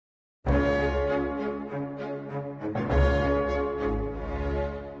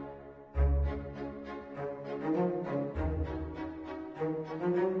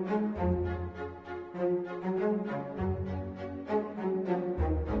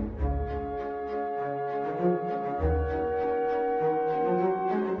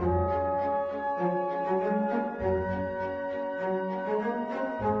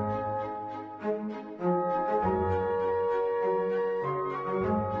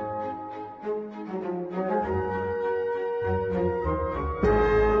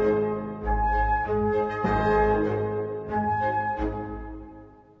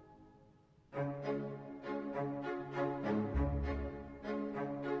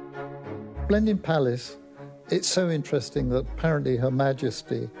Blenheim Palace, it's so interesting that apparently Her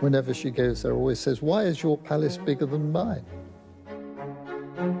Majesty, whenever she goes there, always says, "Why is your palace bigger than mine?"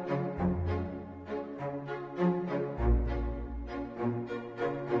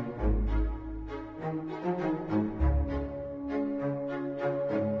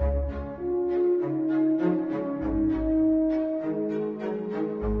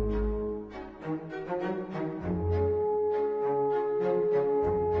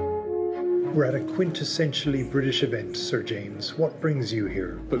 We're at a quintessentially British event, Sir James. What brings you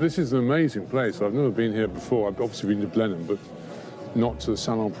here? But this is an amazing place. I've never been here before. I've obviously been to Blenheim, but not to the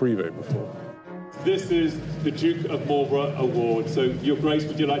Salon Privé before. This is the Duke of Marlborough Award. So, Your Grace,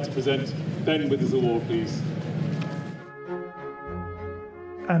 would you like to present Ben with his award, please?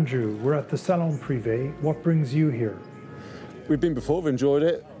 Andrew, we're at the Salon Privé. What brings you here? We've been before, we've enjoyed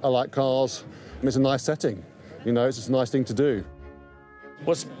it. I like cars. And it's a nice setting. You know, it's just a nice thing to do.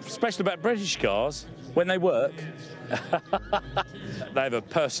 What's special about British cars, when they work, they have a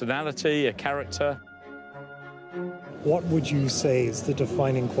personality, a character. What would you say is the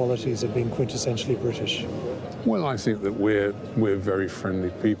defining qualities of being quintessentially British? Well, I think that we're very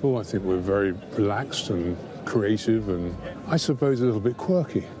friendly people. I think we're very relaxed and creative and I suppose a little bit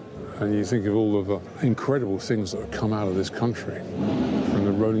quirky. And you think of all of the incredible things that have come out of this country, from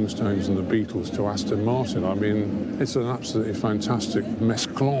the Rolling Stones and the Beatles to Aston Martin. I mean, it's an absolutely fantastic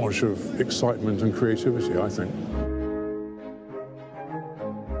mesclage of excitement and creativity, I think.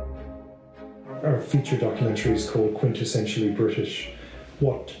 Our feature documentary is called Quintessentially British.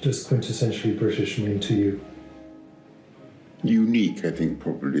 What does quintessentially British mean to you? Unique, I think,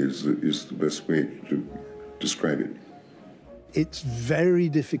 probably is the best way to describe it. It's very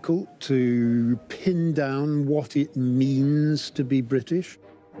difficult to pin down what it means to be British.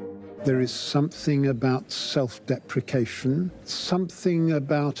 There is something about self-deprecation, something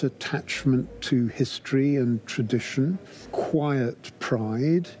about attachment to history and tradition, quiet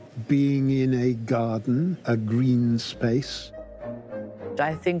pride, being in a garden, a green space.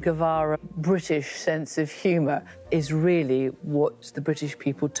 I think of our British sense of humour is really what the British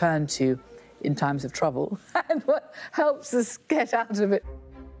people turn to in times of trouble and what helps us get out of it.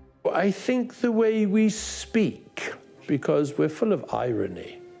 I think the way we speak, because we're full of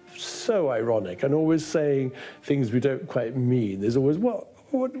irony, so ironic, and always saying things we don't quite mean. There's always, what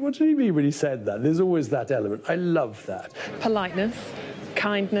did he mean when he said that? There's always that element. I love that. Politeness,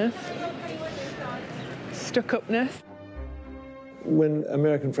 kindness, stuck-upness. When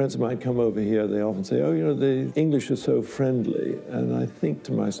American friends of mine come over here, they often say, oh, you know, the English are so friendly. And I think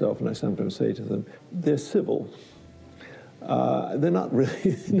to myself, and I sometimes say to them, they're civil. They're not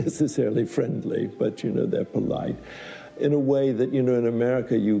really necessarily friendly, but, you know, they're polite. In a way that, you know, in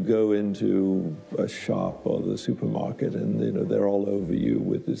America, you go into a shop or the supermarket and, you know, they're all over you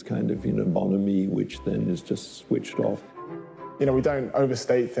with this kind of, you know, bonhomie, which then is just switched off. You know, we don't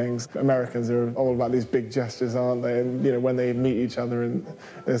overstate things. Americans are all about these big gestures, aren't they? And, you know, when they meet each other and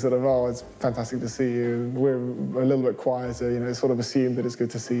they're sort of, oh, it's fantastic to see you. And we're a little bit quieter, you know, it's sort of assumed that it's good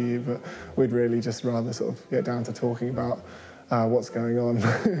to see you, but we'd really just rather sort of get down to talking about what's going on.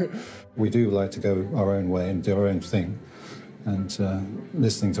 We do like to go our own way and do our own thing. And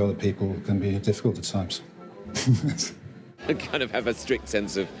listening to other people can be difficult at times. I kind of have a strict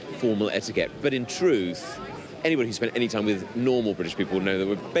sense of formal etiquette, but in truth, anybody who spent any time with normal British people will know that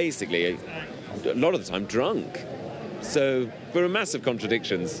we're basically, a lot of the time, drunk. So there are massive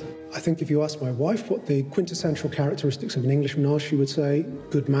contradictions. I think if you ask my wife what the quintessential characteristics of an Englishman are, she would say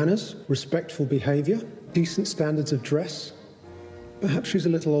good manners, respectful behaviour, decent standards of dress. Perhaps she's a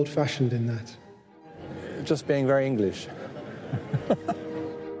little old-fashioned in that. Just being very English.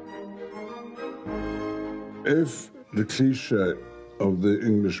 If the cliché of the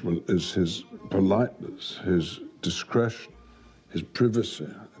Englishman is his politeness, his discretion, his privacy,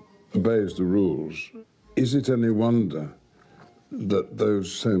 obeys the rules, is it any wonder that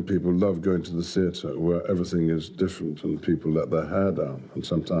those same people love going to the theatre where everything is different and people let their hair down and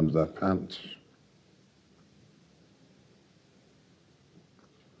sometimes their pants?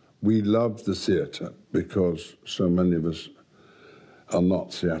 We love the theatre because so many of us are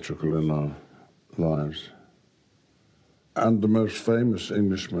not theatrical in our lives. And the most famous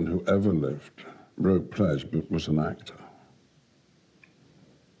Englishman who ever lived wrote plays but was an actor.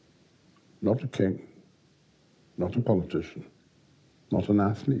 Not a king, not a politician, not an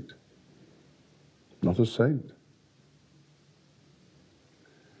athlete, not a saint.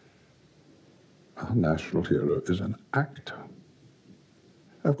 Our national hero is an actor.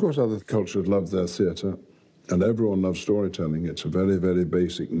 Of course, other cultures love their theatre, and everyone loves storytelling. It's a very, very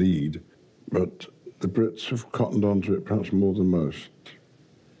basic need, but the Brits have cottoned onto it perhaps more than most.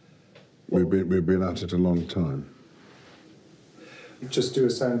 We've been at it a long time. Just do a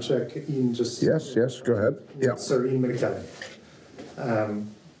sound check. Ian, just... Yes, go ahead. Yeah. Sir Ian McKellen.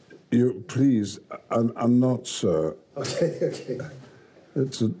 You, please, I'm not, sir. Okay.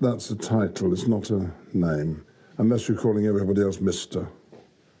 That's a title, it's not a name. Unless you're calling everybody else Mr.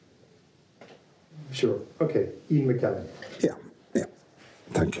 Sure. Okay. Ian McKellen. Yeah.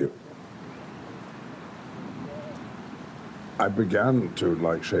 Thank you. I began to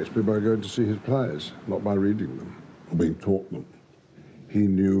like Shakespeare by going to see his plays, not by reading them or being taught them. He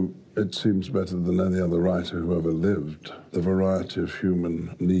knew, it seems better than any other writer who ever lived, the variety of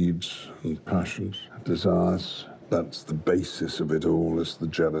human needs and passions, desires. That's the basis of it all, is the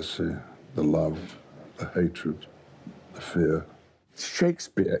jealousy, the love, the hatred, the fear.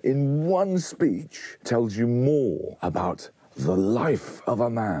 Shakespeare, in one speech, tells you more about the life of a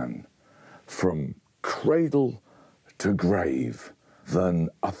man from cradle to grave than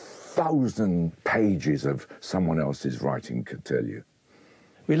 1,000 pages of someone else's writing could tell you.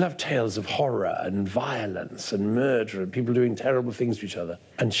 We love tales of horror and violence and murder and people doing terrible things to each other.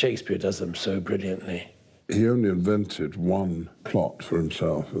 And Shakespeare does them so brilliantly. He only invented one plot for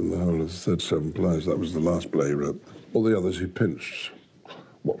himself in the whole of the 37 plays. That was the last play he wrote. All the others he pinched.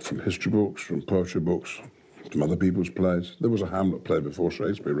 What, from history books, from poetry books, from other people's plays. There was a Hamlet play before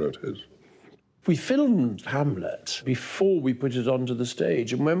Shakespeare wrote his. We filmed Hamlet before we put it onto the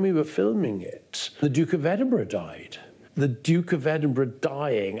stage, and when we were filming it, the Duke of Edinburgh died. The Duke of Edinburgh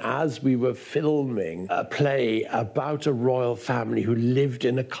dying as we were filming a play about a royal family who lived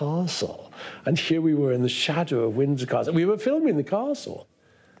in a castle. And here we were in the shadow of Windsor Castle. We were filming the castle.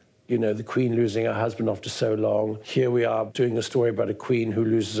 You know, the Queen losing her husband after so long. Here we are doing a story about a Queen who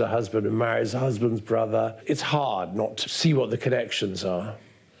loses her husband and marries her husband's brother. It's hard not to see what the connections are.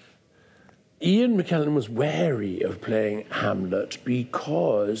 Ian McKellen was wary of playing Hamlet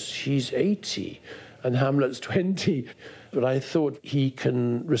because he's 80 and Hamlet's 20. But I thought he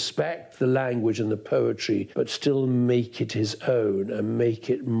can respect the language and the poetry, but still make it his own and make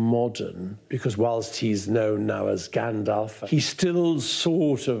it modern. Because whilst he's known now as Gandalf, he's still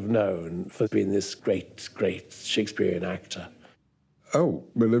sort of known for being this great, great Shakespearean actor. Oh,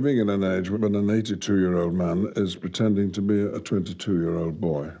 we're living in an age when an 82-year-old man is pretending to be a 22-year-old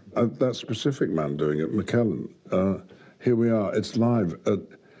boy. That specific man doing it, McKellen. Here we are, it's live.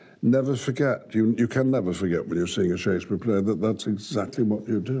 Never forget, you can never forget when you're seeing a Shakespeare play that that's exactly what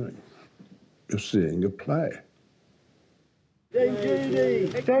you're doing. You're seeing a play. Dame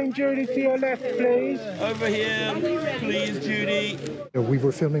Judy! Dame Judy, to your left, please. Over here, please, Judy. We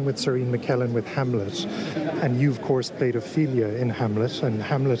were filming with Sir Ian McKellen with Hamlet, and you, of course, played Ophelia in Hamlet, and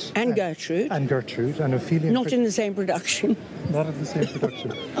Hamlet... And Gertrude. And Gertrude, and Ophelia... Not in the same production. Not in the same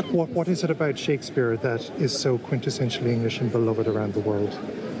production. What is it about Shakespeare that is so quintessentially English and beloved around the world?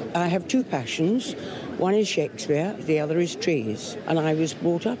 I have two passions. One is Shakespeare, the other is trees. And I was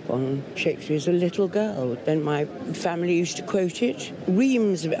brought up on Shakespeare as a little girl. Then my family used to quote it.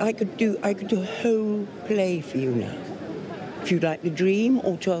 Reams of it. I could do a whole play for you now. If you like The Dream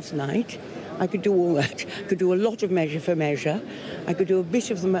or Twelfth Night, I could do all that. I could do a lot of Measure for Measure. I could do a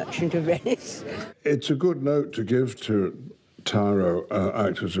bit of The Merchant of Venice. It's a good note to give to Tyro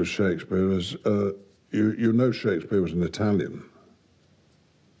actors of Shakespeare is you know Shakespeare was an Italian.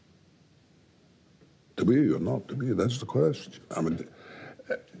 To be or not to be, that's the question. I mean,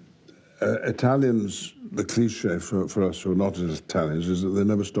 Italians, the cliche for us who are not as Italians is that they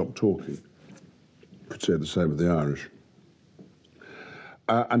never stop talking. You could say the same of the Irish.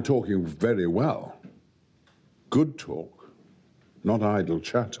 And talking very well. Good talk, not idle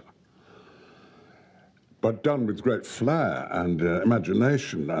chatter. But done with great flair and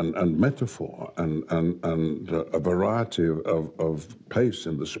imagination and metaphor and a variety of pace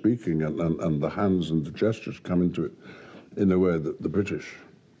in the speaking and the hands and the gestures come into it in a way that the British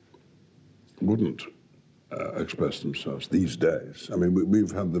wouldn't express themselves these days. I mean, we've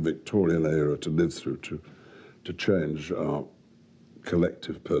had the Victorian era to live through to change our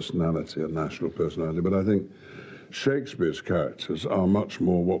collective personality and national personality, but I think Shakespeare's characters are much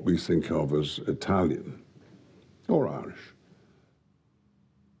more what we think of as Italian. Or Irish.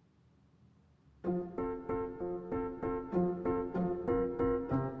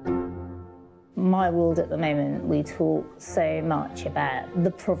 My world at the moment, we talk so much about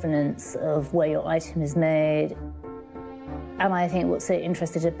the provenance of where your item is made. And I think what's so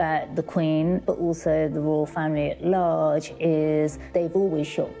interesting about the Queen, but also the royal family at large, is they've always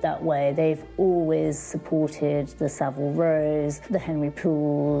shopped that way. They've always supported the Savile Rows, the Henry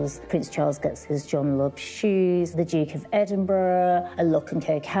Pools. Prince Charles gets his John Lobb shoes, the Duke of Edinburgh, a Lock and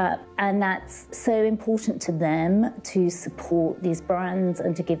Co cap. And that's so important to them to support these brands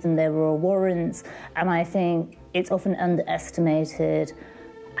and to give them their royal warrants. And I think it's often underestimated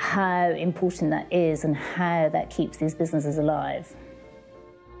how important that is and how that keeps these businesses alive.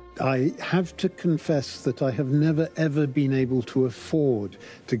 I have to confess that I have never ever been able to afford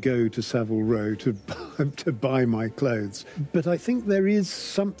to go to Savile Row to buy my clothes. But I think there is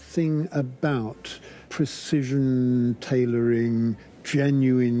something about precision tailoring,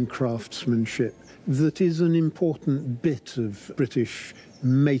 genuine craftsmanship that is an important bit of British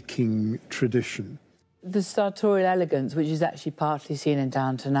making tradition. The sartorial elegance, which is actually partly seen in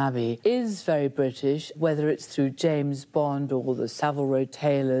Downton Abbey, is very British, whether it's through James Bond or the Savile Row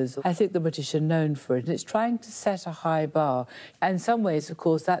tailors. I think the British are known for it, and it's trying to set a high bar. And in some ways, of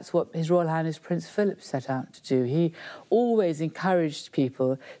course, that's what His Royal Highness Prince Philip set out to do. He always encouraged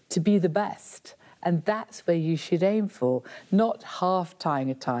people to be the best, and that's where you should aim for, not half tying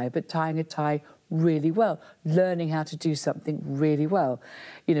a tie, but tying a tie really well, learning how to do something really well.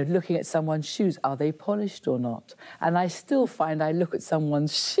 You know, looking at someone's shoes, are they polished or not? And I still find I look at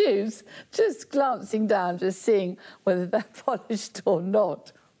someone's shoes, just glancing down, just seeing whether they're polished or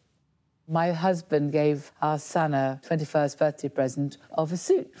not. My husband gave our son a 21st birthday present of a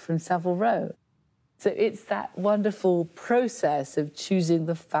suit from Savile Row. So it's that wonderful process of choosing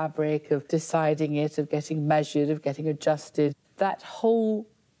the fabric, of deciding it, of getting measured, of getting adjusted. That whole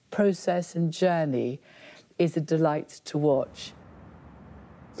process and journey is a delight to watch.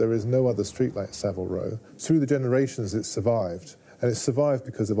 There is no other street like Savile Row. Through the generations it's survived, and it's survived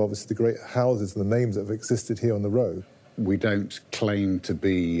because of obviously the great houses and the names that have existed here on the road. We don't claim to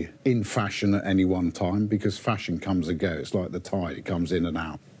be in fashion at any one time because fashion comes and goes. It's like the tide, it comes in and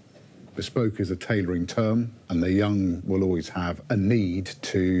out. Bespoke is a tailoring term, and the young will always have a need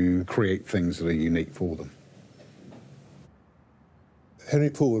to create things that are unique for them.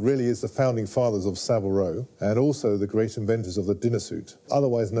 Henry Poole really is the founding fathers of Savile Row and also the great inventors of the dinner suit,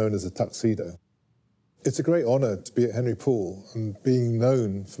 otherwise known as a tuxedo. It's a great honour to be at Henry Poole and being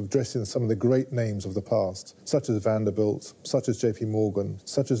known for dressing some of the great names of the past, such as Vanderbilt, such as J.P. Morgan,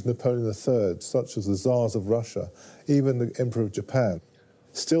 such as Napoleon III, such as the Tsars of Russia, even the Emperor of Japan.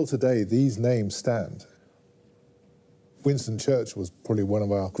 Still today, these names stand. Winston Churchill was probably one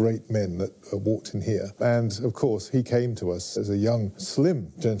of our great men that walked in here. And, of course, he came to us as a young,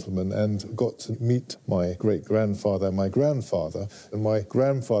 slim gentleman and got to meet my great-grandfather and my grandfather. And my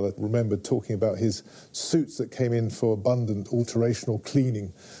grandfather remembered talking about his suits that came in for abundant alterational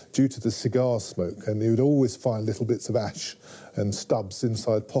cleaning due to the cigar smoke. And he would always find little bits of ash and stubs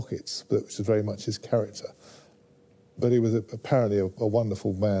inside pockets, which was very much his character. But he was apparently a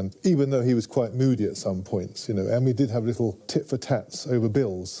wonderful man, even though he was quite moody at some points, you know. And we did have little tit-for-tats over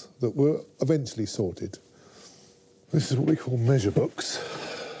bills that were eventually sorted. This is what we call measure books.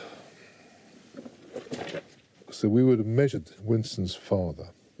 So we would have measured Winston's father.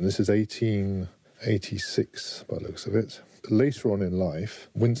 And this is 1886, by the looks of it. Later on in life,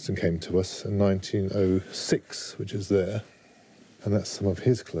 Winston came to us in 1906, which is there. And that's some of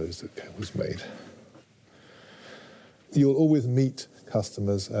his clothes that was made. You'll always meet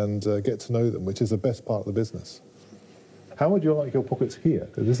customers and get to know them, which is the best part of the business. How would you like your pockets here?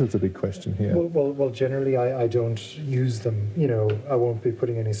 Because this is a big question here. Well, generally I don't use them. You know, I won't be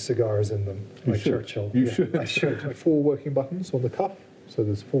putting any cigars in them, like Churchill. You should. I should. 4 working buttons on the cuff, so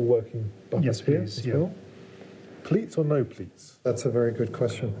there's 4 working buttons here as well. Pleats or no pleats? That's a very good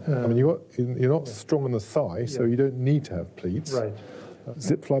question. I mean, you're not strong on the thigh, so you don't need to have pleats. Right.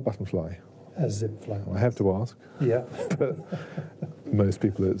 Zip fly, button fly? A zip fly. I have to ask. Yeah. But most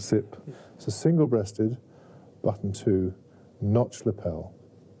people are at zip. It's a single-breasted, button 2, notch lapel.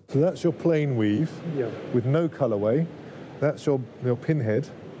 So that's your plain weave with no colourway. That's your pinhead,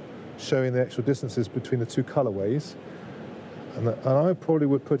 showing the actual distances between the 2 colourways. And I probably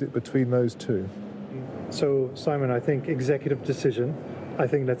would put it between those 2. So, Simon, I think executive decision. I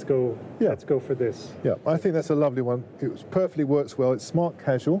think let's go for this. Yeah, I think that's a lovely one. It perfectly works well. It's smart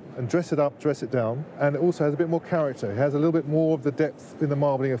casual, and dress it up, dress it down, and it also has a bit more character. It has a little bit more of the depth in the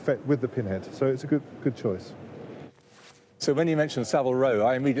marbling effect with the pinhead, so it's a good choice. So when you mention Savile Row,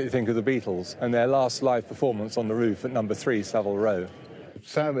 I immediately think of the Beatles and their last live performance on the roof at number 3 Savile Row.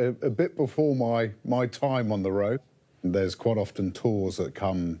 Sadly, a bit before my time on the road. There's quite often tours that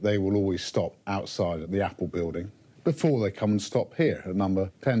come, they will always stop outside at the Apple building before they come and stop here at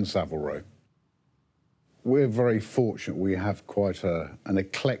number 10 Savile Row. We're very fortunate. We have quite an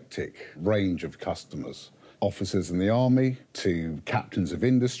eclectic range of customers. Officers in the army to captains of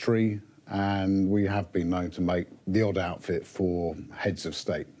industry, and we have been known to make the odd outfit for heads of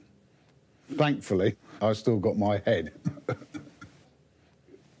state. Thankfully, I've still got my head.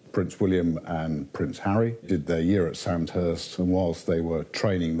 Prince William and Prince Harry did their year at Sandhurst, and whilst they were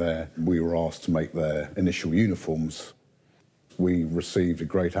training there, we were asked to make their initial uniforms. We received a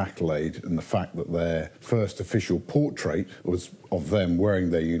great accolade in the fact that their first official portrait was of them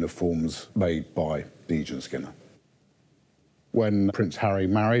wearing their uniforms made by Dejan Skinner. When Prince Harry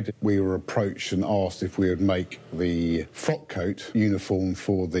married, we were approached and asked if we would make the frock coat uniform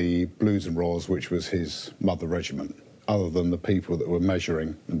for the Blues and Royals, which was his mother regiment. Other than the people that were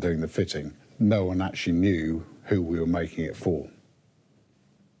measuring and doing the fitting, no one actually knew who we were making it for.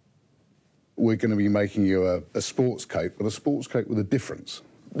 We're going to be making you a sports coat, but a sports coat with a difference.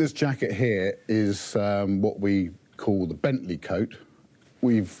 This jacket here is what we call the Bentley coat.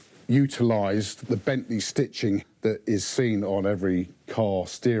 We've utilised the Bentley stitching that is seen on every car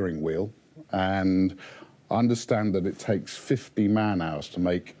steering wheel, and I understand that it takes 50 man-hours to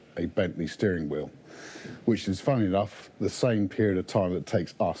make a Bentley steering wheel, which is, funny enough, the same period of time that it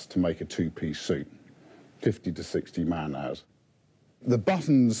takes us to make a two-piece suit, 50 to 60 man-hours. The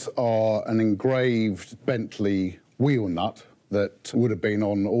buttons are an engraved Bentley wheel nut that would have been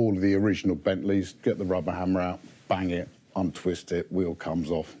on all of the original Bentleys. Get the rubber hammer out, bang it, untwist it, wheel comes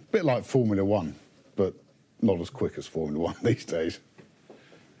off. A bit like Formula One, but not as quick as Formula One these days.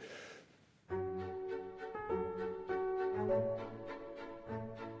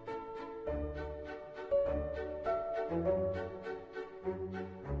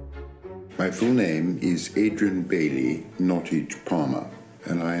 My full name is Adrian Bailey Nottage Palmer,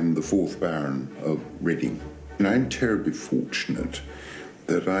 and I am the 4th Baron of Reading. And I'm terribly fortunate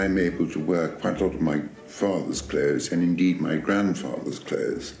that I'm able to wear quite a lot of my father's clothes, and indeed my grandfather's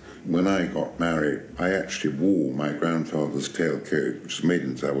clothes. When I got married, I actually wore my grandfather's tailcoat, which was made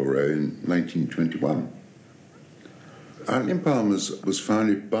in Savile Row in 1921. Huntley & Palmers was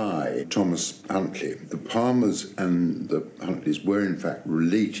founded by Thomas Huntley. The Palmers and the Huntleys were in fact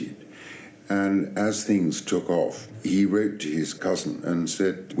related. And as things took off, he wrote to his cousin and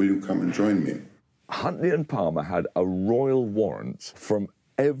said, "Will you come and join me?" Huntley and Palmer had a royal warrant from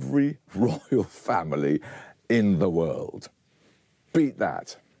every royal family in the world. Beat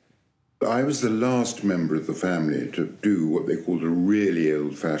that. I was the last member of the family to do what they called a really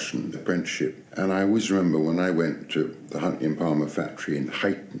old-fashioned apprenticeship. And I always remember when I went to the Huntley and Palmer factory in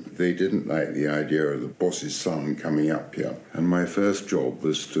Huyton, they didn't like the idea of the boss's son coming up here. And my first job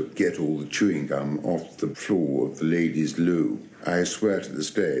was to get all the chewing gum off the floor of the ladies' loo. I swear to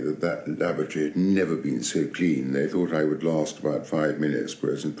this day that that laboratory had never been so clean. They thought I would last about 5 minutes,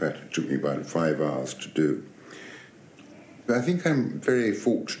 whereas in fact it took me about 5 hours to do. I think I'm very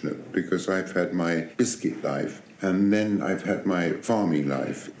fortunate because I've had my biscuit life and then I've had my farming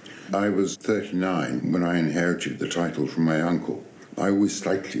life. I was 39 when I inherited the title from my uncle. I always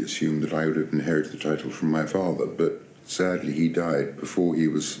slightly assumed that I would have inherited the title from my father, but sadly he died before he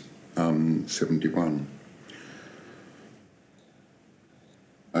was 71.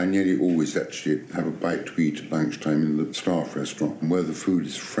 I nearly always actually have a bite to eat at lunchtime in the staff restaurant, where the food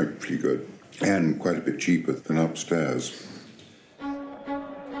is frightfully good and quite a bit cheaper than upstairs.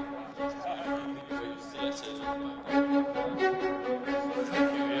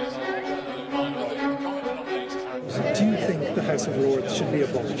 Do you think the House of Lords should be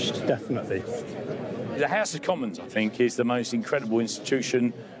abolished? Definitely. The House of Commons, I think, is the most incredible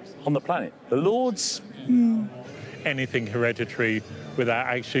institution on the planet. The Lords? Anything hereditary without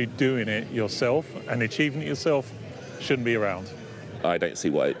actually doing it yourself and achieving it yourself shouldn't be around. I don't see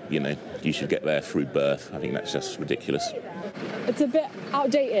why, you should get there through birth. I think that's just ridiculous. It's a bit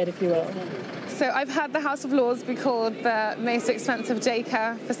outdated, if you will. So I've had the House of Lords be called the most expensive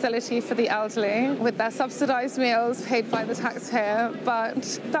daycare facility for the elderly, with their subsidised meals paid by the taxpayer,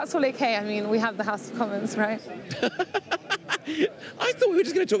 but that's all okay. I mean, we have the House of Commons, right? I thought we were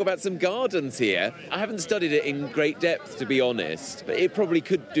just going to talk about some gardens here. I haven't studied it in great depth, to be honest, but it probably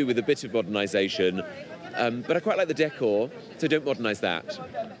could do with a bit of modernisation. But I quite like the decor, so don't modernise that.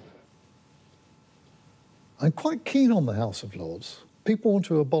 I'm quite keen on the House of Lords. People want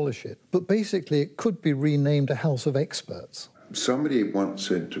to abolish it, but basically it could be renamed a House of Experts. Somebody once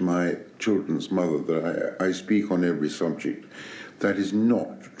said to my children's mother that I speak on every subject. That is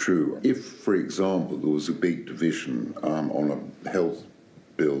not true. If, for example, there was a big division on a health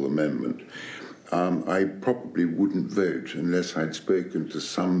bill amendment, I probably wouldn't vote unless I'd spoken to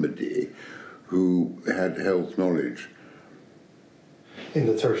somebody who had health knowledge. In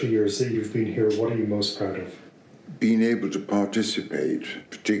the 30 years that you've been here, what are you most proud of? Being able to participate,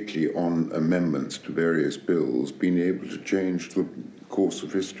 particularly on amendments to various bills, being able to change the course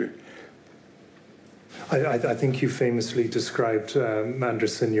of history. I think you famously described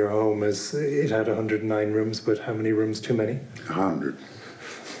Manderson, your home, as it had 109 rooms, but how many rooms too many? 100.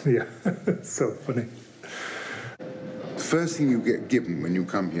 Yeah, it's so funny. The first thing you get given when you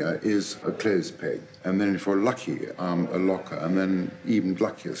come here is a clothes peg, and then if you're lucky, a locker, and then even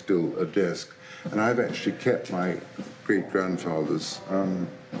luckier still, a desk. And I've actually kept my great-grandfather's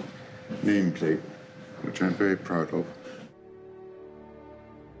nameplate, which I'm very proud of.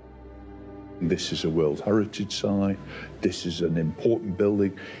 This is a World Heritage Site. This is an important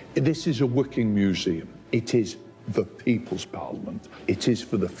building. This is a working museum. It is the People's Parliament. It is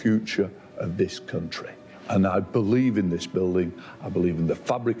for the future of this country. And I believe in this building. I believe in the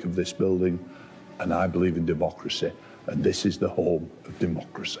fabric of this building. And I believe in democracy. And this is the home of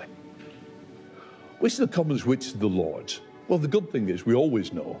democracy. Which are the Commons, which are the Lords? Well, the good thing is we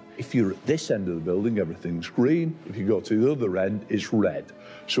always know if you're at this end of the building, everything's green. If you go to the other end, it's red.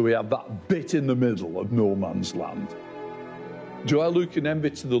 So we have that bit in the middle of no man's land. Do I look in envy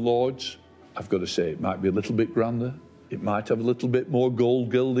to the Lords? I've got to say, it might be a little bit grander. It might have a little bit more gold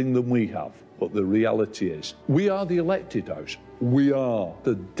gilding than we have. But the reality is, we are the elected house. We are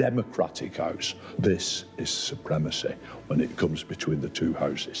the democratic house. This is supremacy when it comes between the two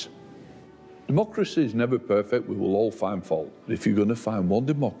houses. Democracy is never perfect. We will all find fault. But if you're going to find one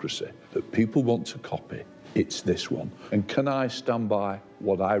democracy that people want to copy, it's this one. And can I stand by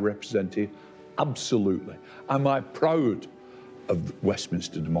what I represent here? Absolutely. Am I proud of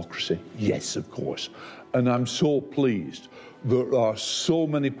Westminster democracy? Yes, of course. And I'm so pleased there are so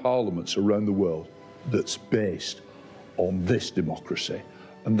many parliaments around the world that's based on this democracy.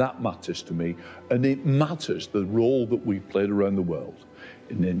 And that matters to me. And it matters the role that we've played around the world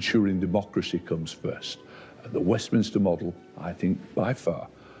in ensuring democracy comes first. And the Westminster model, I think, by far,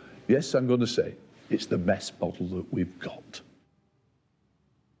 yes, I'm going to say, it's the best model that we've got.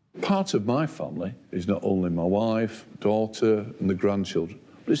 Part of my family is not only my wife, daughter, and the grandchildren,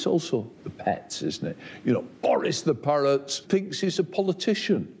 but it's also the pets, isn't it? You know, Boris the parrot thinks he's a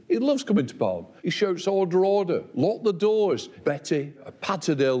politician. He loves coming to Parliament. He shouts, order, order, lock the doors. Betty, a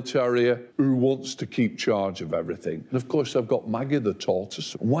Patterdale Terrier who wants to keep charge of everything. And of course, I've got Maggie the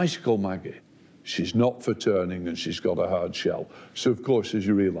tortoise. And why is she called Maggie? She's not for turning and she's got a hard shell. So of course, as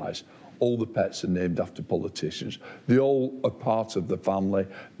you realise, all the pets are named after politicians. They all are part of the family.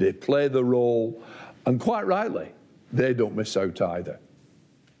 They play the role. And quite rightly, they don't miss out either.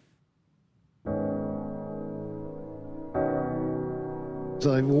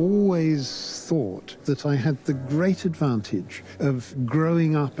 I've always thought that I had the great advantage of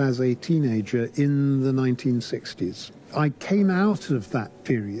growing up as a teenager in the 1960s. I came out of that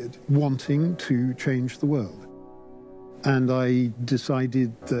period wanting to change the world. And I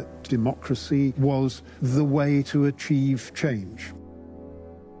decided that democracy was the way to achieve change.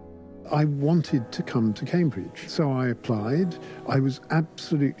 I wanted to come to Cambridge, so I applied. I was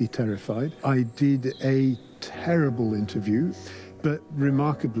absolutely terrified. I did a terrible interview. But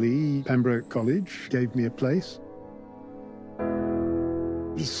remarkably, Pembroke College gave me a place.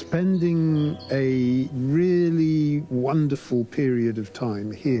 Spending a really wonderful period of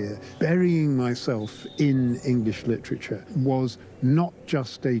time here, burying myself in English literature, was not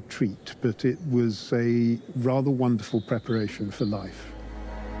just a treat, but it was a rather wonderful preparation for life.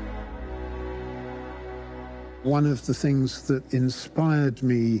 One of the things that inspired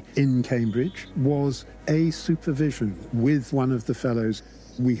me in Cambridge was a supervision with one of the fellows.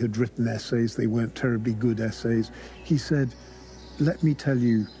 We had written essays, they weren't terribly good essays. He said, let me tell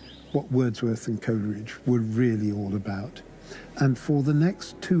you what Wordsworth and Coleridge were really all about. And for the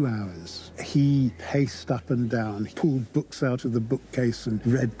next 2 hours, he paced up and down, pulled books out of the bookcase and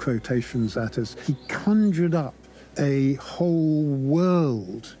read quotations at us. He conjured up a whole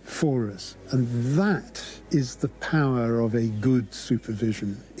world for us. And that is the power of a good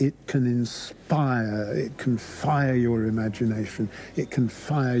supervision. It can inspire, it can fire your imagination, it can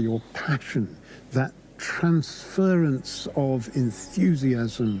fire your passion. That transference of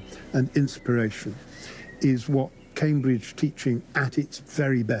enthusiasm and inspiration is what Cambridge teaching at its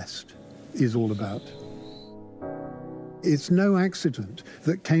very best is all about. It's no accident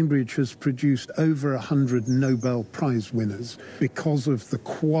that Cambridge has produced over 100 Nobel Prize winners because of the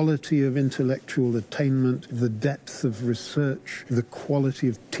quality of intellectual attainment, the depth of research, the quality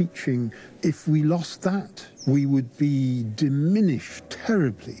of teaching. If we lost that, we would be diminished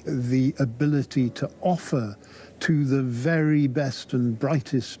terribly. The ability to offer to the very best and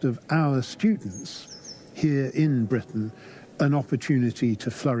brightest of our students here in Britain an opportunity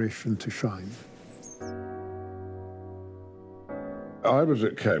to flourish and to shine. I was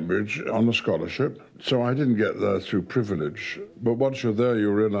at Cambridge on a scholarship, so I didn't get there through privilege. But once you're there,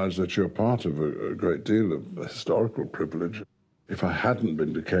 you realise that you're part of a great deal of historical privilege. If I hadn't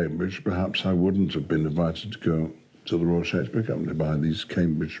been to Cambridge, perhaps I wouldn't have been invited to go to the Royal Shakespeare Company by these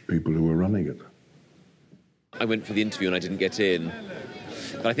Cambridge people who were running it. I went for the interview and I didn't get in.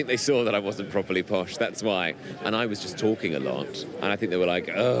 But I think they saw that I wasn't properly posh, that's why. And I was just talking a lot. And I think they were like,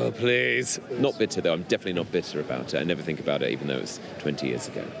 oh, please. Not bitter, though. I'm definitely not bitter about it. I never think about it, even though it was 20 years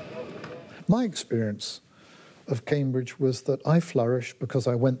ago. My experience of Cambridge was that I flourished because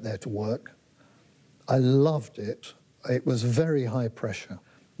I went there to work. I loved it. It was very high pressure.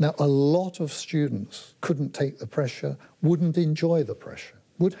 Now, a lot of students couldn't take the pressure, wouldn't enjoy the pressure,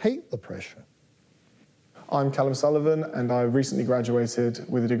 would hate the pressure. I'm Callum Sullivan, and I recently graduated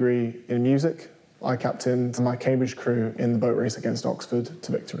with a degree in music. I captained my Cambridge crew in the boat race against Oxford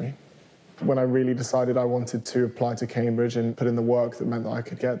to victory. When I really decided I wanted to apply to Cambridge and put in the work that meant that I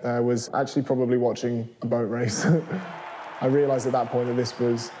could get there was actually probably watching a boat race. I realised at that point that this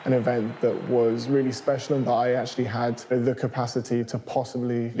was an event that was really special and that I actually had the capacity to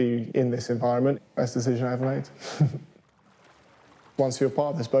possibly be in this environment. Best decision I ever made. Once you're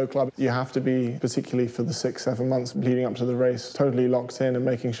part of this boat club, you have to be, particularly for the 6-7 months leading up to the race, totally locked in and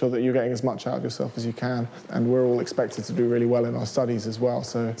making sure that you're getting as much out of yourself as you can. And we're all expected to do really well in our studies as well.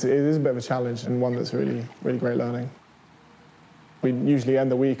 So it is a bit of a challenge and one that's really, really great learning. We usually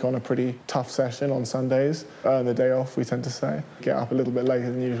end the week on a pretty tough session on Sundays. Earn the day off, we tend to say. Get up a little bit later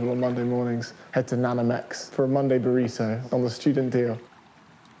than usual on Monday mornings. Head to Nana Mex for a Monday burrito on the student deal.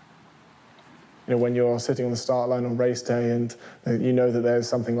 You know, when you're sitting on the start line on race day and you know that there's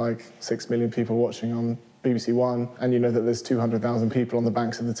something like 6 million people watching on BBC One, and you know that there's 200,000 people on the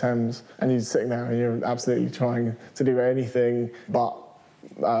banks of the Thames, and you're sitting there and you're absolutely trying to do anything but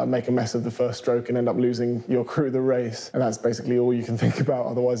make a mess of the first stroke and end up losing your crew the race. And that's basically all you can think about,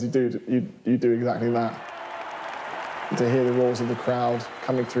 otherwise you do exactly that. To hear the roars of the crowd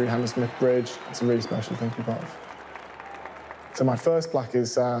coming through Hammersmith Bridge, it's a really special thing to be part of. So my first plaque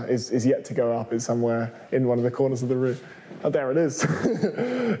is yet to go up. It's somewhere in one of the corners of the room. Oh, there it is.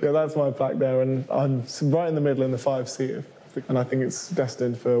 Yeah, that's my plaque there, and I'm right in the middle in the 5-seat. And I think it's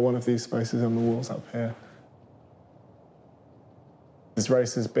destined for one of these spaces on the walls up here. This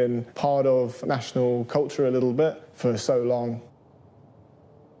race has been part of national culture a little bit for so long.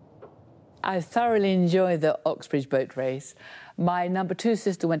 I thoroughly enjoyed the Oxbridge boat race. My number 2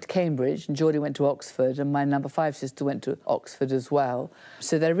 sister went to Cambridge and Geordie went to Oxford, and my number 5 sister went to Oxford as well.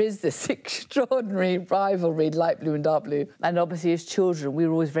 So there is this extraordinary rivalry, light blue and dark blue. And obviously as children, we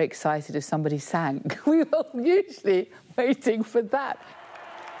were always very excited if somebody sang. We were usually waiting for that.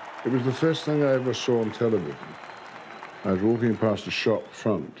 It was the first thing I ever saw on television. I was walking past a shop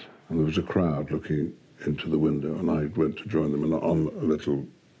front and there was a crowd looking into the window, and I went to join them, and on a little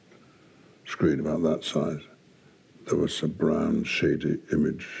screen about that size, there was a brown, shady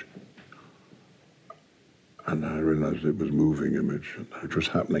image. And I realised it was a moving image, which was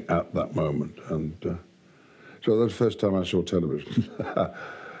happening at that moment. And so that was the first time I saw television.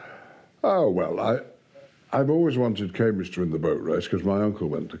 Oh, well, I've always wanted Cambridge to win the boat race because my uncle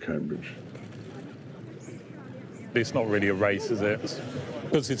went to Cambridge. It's not really a race, is it?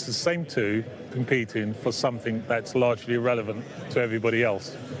 Because it's the same two competing for something that's largely irrelevant to everybody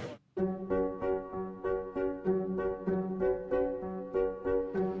else.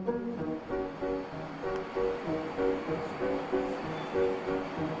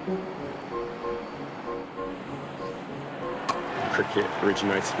 Cricket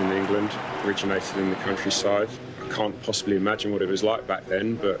originated in England, originated in the countryside. I can't possibly imagine what it was like back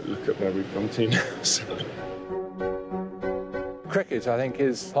then, but look at where we've come to now. Cricket, I think,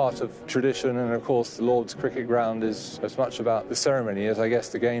 is part of tradition, and of course the Lord's cricket ground is as much about the ceremony as, I guess,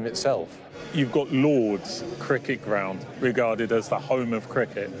 the game itself. You've got Lord's cricket ground, regarded as the home of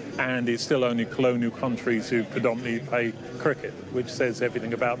cricket, and it's still only colonial countries who predominantly play cricket, which says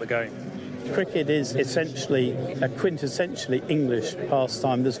everything about the game. Cricket is essentially a quintessentially English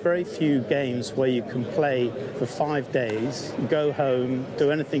pastime. There's very few games where you can play for 5 days, go home,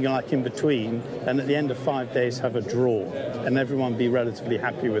 do anything you like in between, and at the end of 5 days have a draw, and everyone be relatively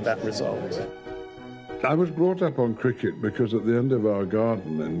happy with that result. I was brought up on cricket because at the end of our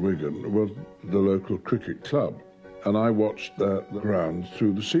garden in Wigan was the local cricket club, and I watched the grounds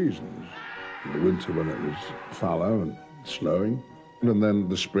through the seasons. In the winter when it was fallow and snowing, and then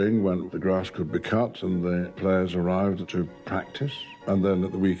the spring when the grass could be cut and the players arrived to practice, and then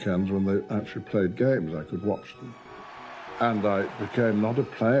at the weekends when they actually played games, I could watch them. And I became not a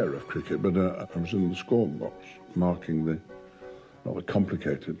player of cricket, but I was in the scorn box, marking the not the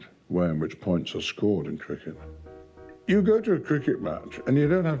complicated way in which points are scored in cricket. You go to a cricket match and you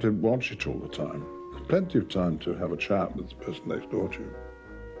don't have to watch it all the time. There's plenty of time to have a chat with the person next door to you,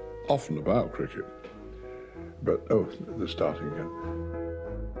 often about cricket. But, oh, they're starting again.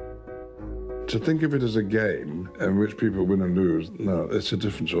 To think of it as a game in which people win and lose, no, it's a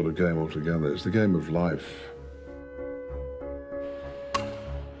different sort of game altogether. It's the game of life.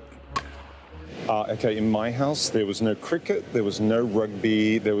 Okay, in my house, there was no cricket, there was no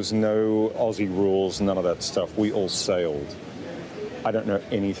rugby, there was no Aussie rules, none of that stuff. We all sailed. I don't know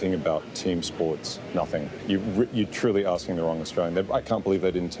anything about team sports, nothing. You're truly asking the wrong Australian. I can't believe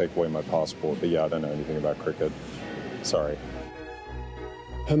they didn't take away my passport, but yeah, I don't know anything about cricket. Sorry.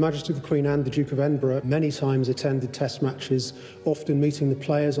 Her Majesty the Queen and the Duke of Edinburgh many times attended test matches, often meeting the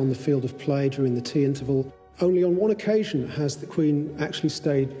players on the field of play during the tea interval. Only on one occasion has the Queen actually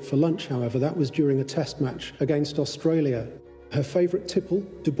stayed for lunch, however. That was during a test match against Australia. Her favourite tipple,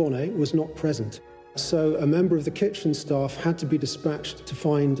 Dubonnet, was not present. So a member of the kitchen staff had to be dispatched to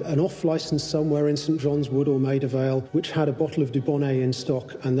find an off-licence somewhere in St John's Wood or Maida Vale, which had a bottle of Dubonnet in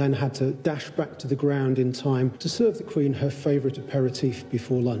stock, and then had to dash back to the ground in time to serve the Queen her favourite aperitif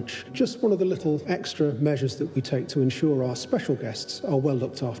before lunch. Just one of the little extra measures that we take to ensure our special guests are well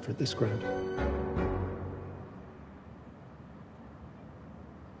looked after at this ground.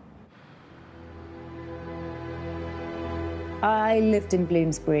 I lived in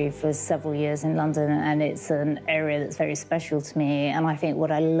Bloomsbury for several years in London, and it's an area that's very special to me. And I think what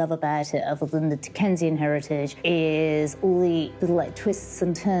I love about it, other than the Dickensian heritage, is all the little twists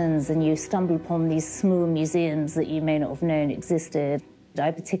and turns, and you stumble upon these small museums that you may not have known existed. I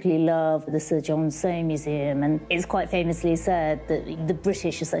particularly love the Sir John Soane Museum, and it's quite famously said that the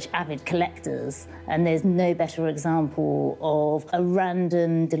British are such avid collectors, and there's no better example of a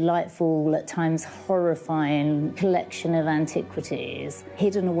random, delightful, at times horrifying collection of antiquities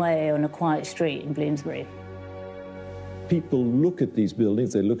hidden away on a quiet street in Bloomsbury. People look at these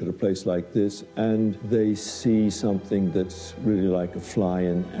buildings, they look at a place like this, and they see something that's really like a fly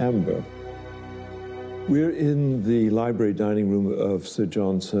in amber. We're in the library dining room of Sir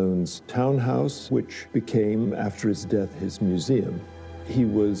John Soane's townhouse, which became, after his death, his museum. He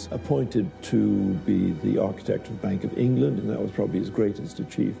was appointed to be the architect of the Bank of England, and that was probably his greatest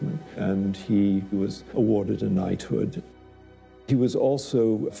achievement. And he was awarded a knighthood. He was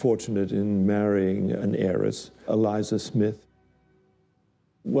also fortunate in marrying an heiress, Eliza Smith.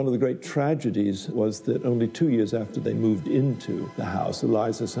 One of the great tragedies was that only 2 years after they moved into the house,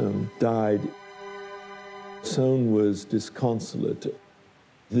 Eliza Soane died. Soane was disconsolate.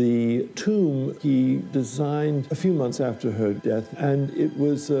 The tomb he designed a few months after her death, and it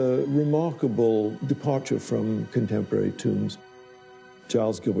was a remarkable departure from contemporary tombs.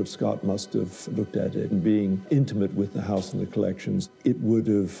 Giles Gilbert Scott must have looked at it, and being intimate with the house and the collections, it would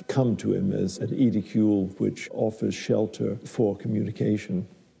have come to him as an edicule which offers shelter for communication.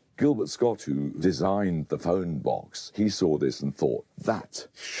 Gilbert Scott, who designed the phone box, he saw this and thought, that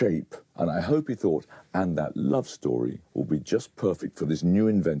shape, and I hope he thought, and that love story will be just perfect for this new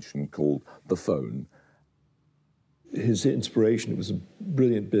invention called the phone. His inspiration, it was a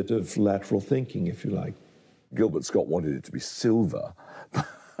brilliant bit of lateral thinking, if you like. Gilbert Scott wanted it to be silver,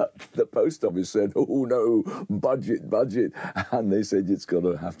 but the post office said, oh no, budget, and they said it's got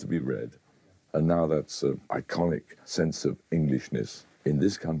to have to be red. And now that's an iconic sense of Englishness in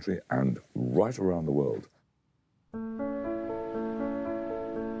this country and right around the world.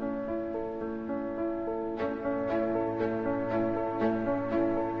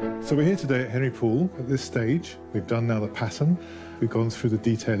 So we're here today at Henry Poole. At this stage, we've done now the pattern. We've gone through the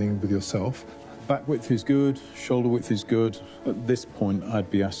detailing with yourself. Back width is good, shoulder width is good. At this point,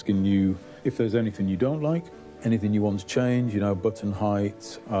 I'd be asking you if there's anything you don't like, anything you want to change, button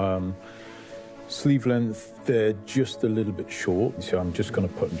height, sleeve length, they're just a little bit short, so I'm just going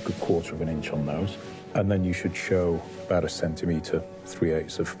to put a good 1/4 inch on those. And then you should show about 1 centimetre,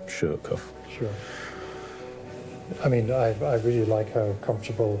 3/8 of shirt cuff. Sure. I mean, I really like how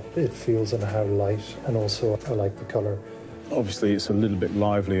comfortable it feels and how light, and also I like the colour. Obviously, it's a little bit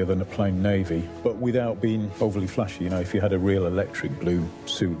livelier than a plain navy, but without being overly flashy. If you had a real electric blue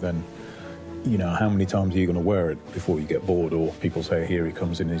suit, then, how many times are you going to wear it before you get bored, or people say, here he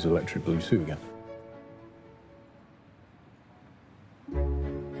comes in his electric blue suit again?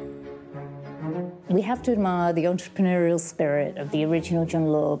 We have to admire the entrepreneurial spirit of the original John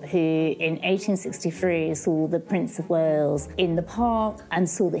Lobb, who in 1863 saw the Prince of Wales in the park and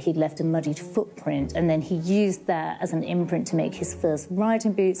saw that he'd left a muddied footprint, and then he used that as an imprint to make his first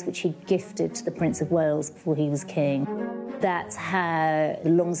riding boots, which he gifted to the Prince of Wales before he was king. that had a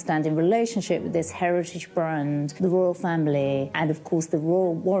long-standing relationship with this heritage brand, the royal family, and of course the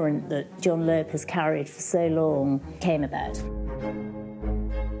royal warrant that John Loeb has carried for so long came about.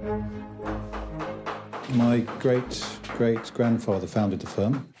 My great-great-grandfather founded the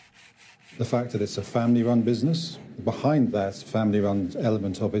firm. The fact that it's a family-run business, behind that family-run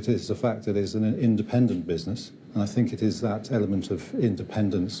element of it is the fact that it's an independent business. And I think it is that element of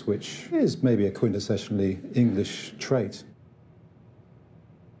independence which is maybe a quintessentially English trait.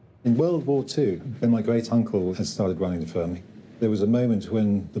 In World War II, when my great-uncle had started running the firm, there was a moment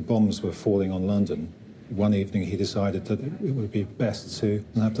when the bombs were falling on London. One evening he decided that it would be best to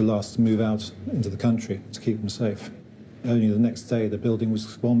have the last to move out into the country to keep them safe. Only the next day the building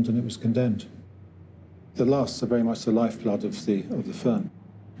was bombed and it was condemned. The lasts are very much the lifeblood of the firm.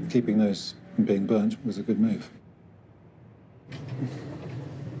 Keeping those from being burnt was a good move.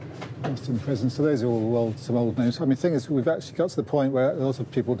 Austin Prison. So those are all some old names. I mean, the thing is, we've actually got to the point where a lot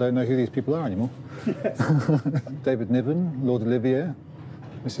of people don't know who these people are anymore. David Niven, Lord Olivier,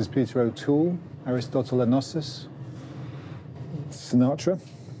 Mrs. Peter O'Toole, Aristotle Anossis, Sinatra,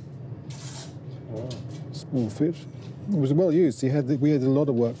 Smallfoot. It was well used. We had a lot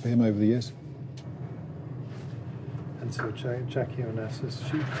of work for him over the years. And so Jackie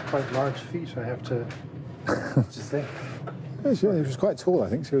Onassis, she's quite large feet, I have to say. Yeah, she was quite tall, I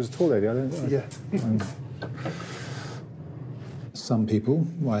think. She was a tall lady. Some people,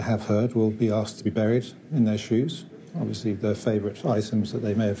 I have heard, will be asked to be buried in their shoes. Obviously, their favourite items that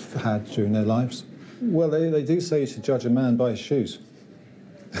they may have had during their lives. Well, they do say you should judge a man by his shoes,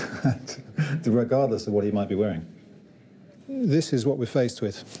 regardless of what he might be wearing. This is what we're faced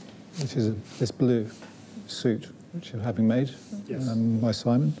with, which is this blue suit, which you're having made by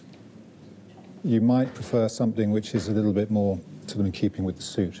Simon. You might prefer something which is a little bit more sort of in keeping with the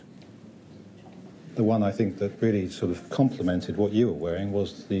suit. The one I think that really sort of complemented what you were wearing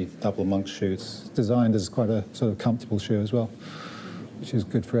was the double monk shoe. It's designed as quite a sort of comfortable shoe as well, which is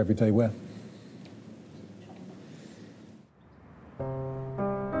good for everyday wear.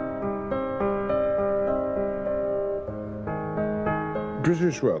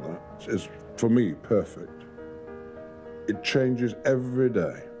 British weather is, for me, perfect. It changes every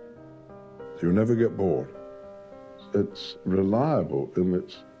day. You never get bored. It's reliable in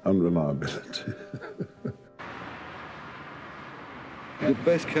its unreliability. The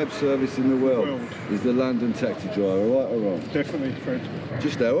best cab service in the world is the London taxi driver, right or wrong? Definitely, Fred.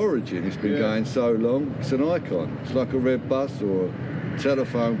 Just our origin, it's been going so long, it's an icon. It's like a red bus or a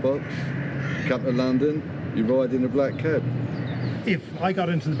telephone box. You come to London, you ride in a black cab. If I got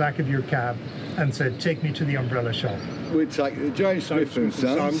into the back of your cab and said, take me to the umbrella shop, we'd take the James Smith and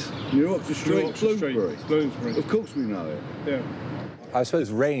Sons, New Oxford Street, Bloomsbury. Of course we know it. Yeah. I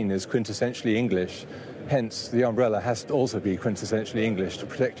suppose rain is quintessentially English, hence the umbrella has to also be quintessentially English to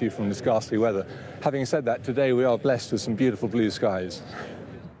protect you from this ghastly weather. Having said that, today we are blessed with some beautiful blue skies.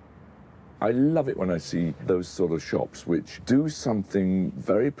 I love it when I see those sort of shops which do something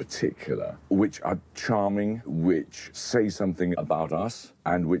very particular, which are charming, which say something about us,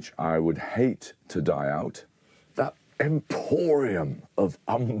 and which I would hate to die out. That emporium of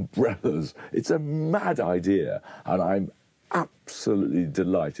umbrellas, it's a mad idea, and I'm absolutely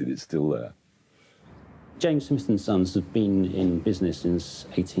delighted it's still there. James Smith and Sons have been in business since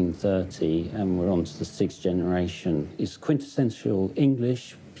 1830, and we're on to the sixth generation. It's quintessential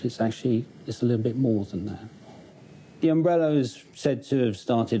English, but it's a little bit more than that. The umbrella is said to have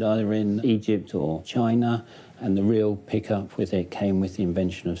started either in Egypt or China, and the real pickup with it came with the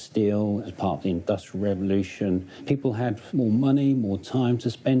invention of steel as part of the Industrial Revolution. People had more money, more time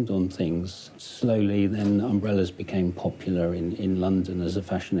to spend on things. Slowly, then, umbrellas became popular in London as a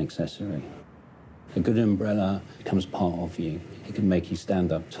fashion accessory. A good umbrella becomes part of you. It can make you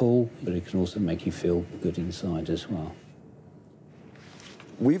stand up tall, but it can also make you feel good inside as well.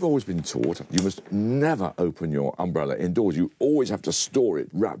 We've always been taught you must never open your umbrella indoors. You always have to store it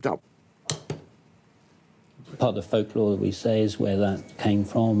wrapped up. Part of the folklore that we say is where that came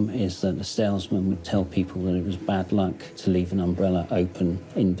from is that the salesman would tell people that it was bad luck to leave an umbrella open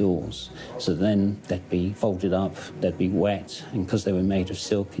indoors. So then they'd be folded up, they'd be wet, and because they were made of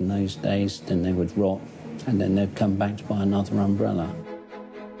silk in those days, then they would rot, and then they'd come back to buy another umbrella.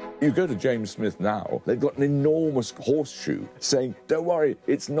 You go to James Smith now, they've got an enormous horseshoe saying, don't worry,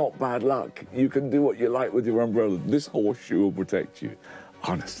 it's not bad luck. You can do what you like with your umbrella. This horseshoe will protect you.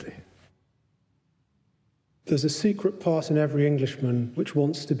 Honestly. There's a secret part in every Englishman which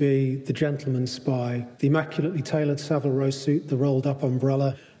wants to be the gentleman's spy, the immaculately tailored Savile Row suit, the rolled-up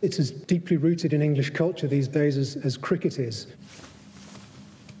umbrella. It's as deeply rooted in English culture these days as cricket is.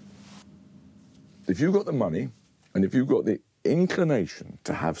 If you've got the money, And if you've got the inclination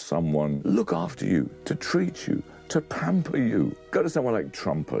to have someone look after you, to treat you, to pamper you, go to someone like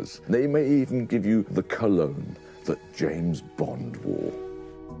Trumpers. They may even give you the cologne that James Bond wore.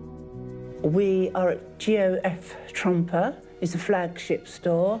 We are at GOF Trumper. It's a flagship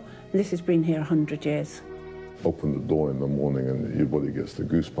store. This has been here 100 years. Open the door in the morning and your body gets the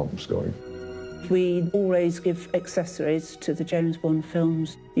goosebumps going. We always give accessories to the James Bond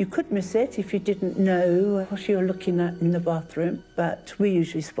films. You could miss it if you didn't know what you were looking at in the bathroom, but we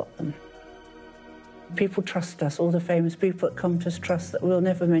usually spot them. People trust us, all the famous people that come to us trust that we'll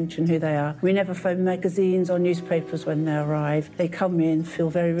never mention who they are. We never phone magazines or newspapers when they arrive. They come in, feel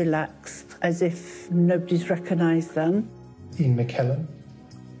very relaxed, as if nobody's recognised them. In McKellen?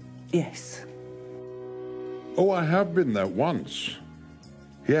 Yes. Oh, I have been there once.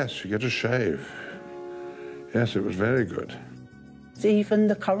 Yes, you get a shave. Yes, it was very good. Even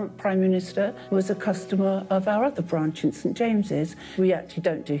the current Prime Minister was a customer of our other branch in St James's. We actually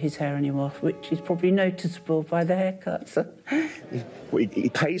don't do his hair anymore, which is probably noticeable by the haircuts. Well, he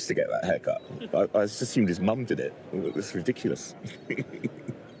pays to get that haircut. I just assumed his mum did it. It's ridiculous.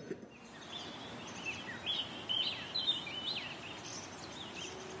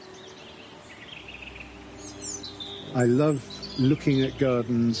 I love looking at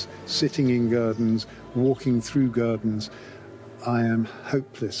gardens, sitting in gardens, walking through gardens. I am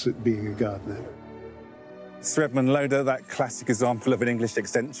hopeless at being a gardener. Sir Edmund Loder, that classic example of an English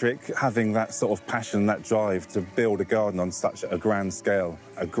eccentric, having that sort of passion, that drive to build a garden on such a grand scale,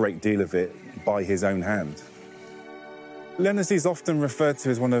 a great deal of it by his own hand. Leonardslee is often referred to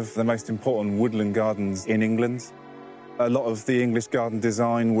as one of the most important woodland gardens in England. A lot of the English garden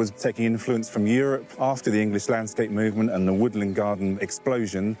design was taking influence from Europe. After the English landscape movement and the woodland garden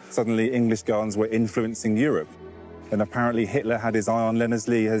explosion, suddenly English gardens were influencing Europe. And apparently Hitler had his eye on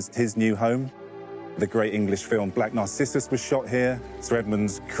Leonardslee as his new home. The great English film Black Narcissus was shot here. Sir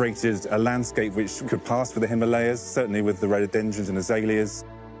Edmund created a landscape which could pass for the Himalayas, certainly with the rhododendrons and azaleas.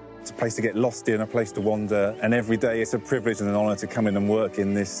 It's a place to get lost in, a place to wander, and every day it's a privilege and an honour to come in and work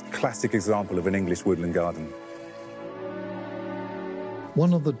in this classic example of an English woodland garden.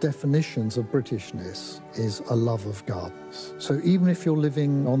 One of the definitions of Britishness is a love of gardens. So even if you're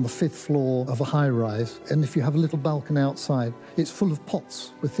living on the 5th floor of a high-rise, and if you have a little balcony outside, it's full of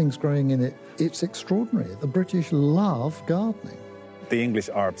pots with things growing in it. It's extraordinary. The British love gardening. The English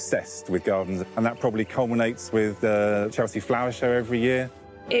are obsessed with gardens, and that probably culminates with the Chelsea Flower Show every year.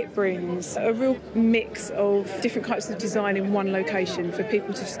 It brings a real mix of different types of design in one location for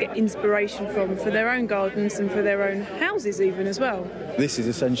people to just get inspiration from for their own gardens and for their own houses even as well. This is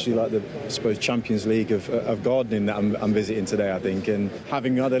essentially like the, I suppose, Champions League of gardening that I'm visiting today, I think, and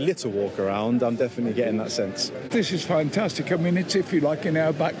having had a little walk around, I'm definitely getting that sense. This is fantastic. I mean, it's, if you like, in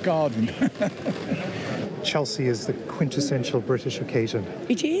our back garden. Chelsea is the quintessential British occasion.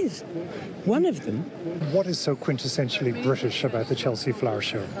 It is. One of them. What is so quintessentially British about the Chelsea Flower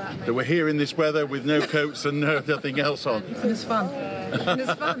Show? That we're here in this weather with no coats and nothing else on. And it's fun. And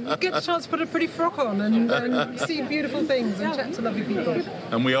it's fun. You get the chance to put a pretty frock on and see beautiful things and chat to lovely people.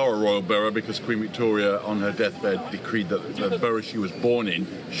 And we are a royal borough because Queen Victoria, on her deathbed, decreed that the borough she was born in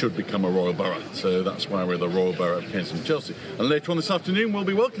should become a royal borough. So that's why we're the royal borough of Kensington Chelsea. And later on this afternoon, we'll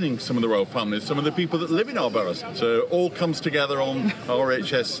be welcoming some of the royal families, some of the people that live in our boroughs. So all comes together on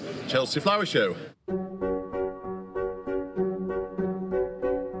RHS Chelsea Flower Show.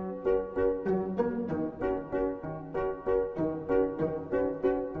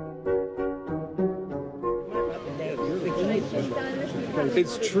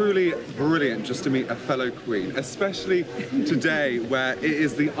 It's truly brilliant just to meet a fellow queen, especially today where it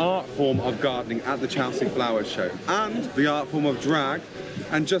is the art form of gardening at the Chelsea Flower Show and the art form of drag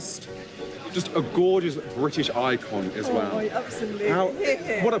and just a gorgeous British icon as well. Oh, absolutely.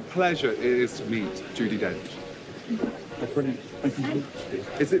 What a pleasure it is to meet Judi Dench.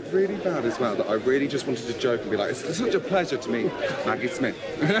 Is it really bad as well that I really just wanted to joke and be like, it's such a pleasure to meet Maggie Smith.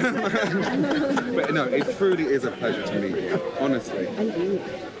 But no, it truly is a pleasure to meet you, honestly.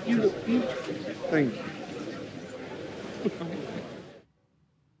 You look beautiful. Thank you.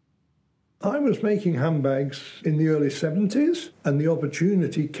 I was making handbags in the early 70s, and the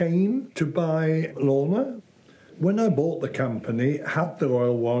opportunity came to buy Lorna. When I bought the company, it had the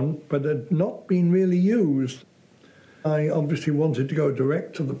royal one, but had not been really used. I obviously wanted to go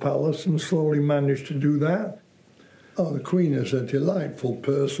direct to the palace and slowly managed to do that. Oh, the Queen is a delightful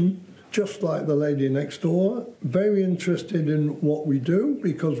person, just like the lady next door, very interested in what we do,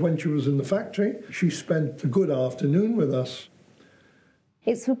 because when she was in the factory, she spent a good afternoon with us.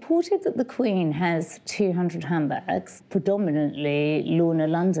 It's reported that the Queen has 200 handbags, predominantly Lorna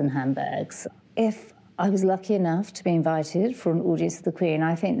London handbags. If I was lucky enough to be invited for an audience of the Queen.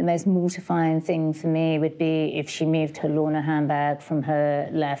 I think the most mortifying thing for me would be if she moved her Lorna handbag from her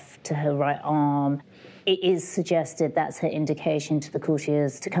left to her right arm. It is suggested that's her indication to the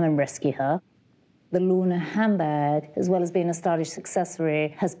courtiers to come and rescue her. The Lorna handbag, as well as being a stylish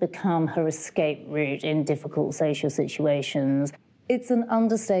accessory, has become her escape route in difficult social situations. It's an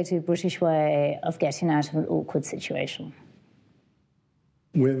understated British way of getting out of an awkward situation.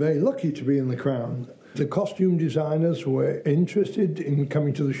 We're very lucky to be in the Crown. The costume designers were interested in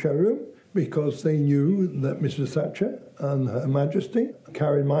coming to the showroom because they knew that Mrs. Thatcher and Her Majesty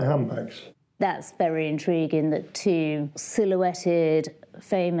carried my handbags. That's very intriguing that two silhouetted,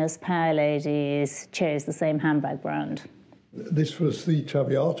 famous power ladies chose the same handbag brand. This was the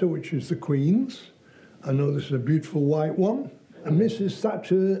Traviata, which is the Queen's. I know this is a beautiful white one. And Mrs.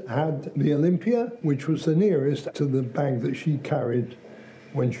 Thatcher had the Olympia, which was the nearest to the bag that she carried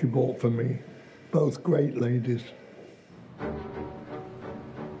when she bought for me. Both great ladies.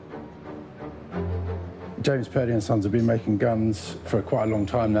 James Purdy and Sons have been making guns for quite a long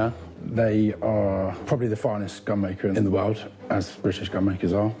time now. They are probably the finest gunmaker in the world, as British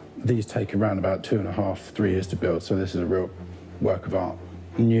gunmakers are. These take around about 2.5, 3 years to build, so this is a real work of art.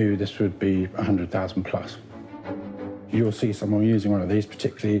 New, this would be 100,000 plus. You'll see someone using one of these,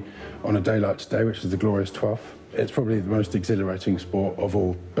 particularly on a day like today, which is the glorious 12th. It's probably the most exhilarating sport of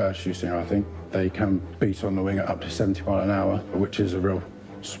all bird shooting, I think. They can beat on the wing at up to 70 miles an hour, which is a real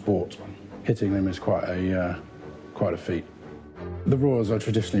sport. Hitting them is quite a feat. The Royals are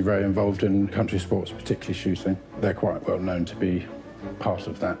traditionally very involved in country sports, particularly shooting. They're quite well known to be part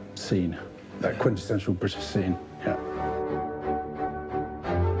of that scene, that quintessential British scene, yeah.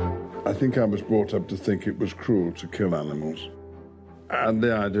 I think I was brought up to think it was cruel to kill animals. And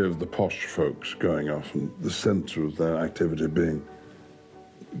the idea of the posh folks going off and the centre of their activity being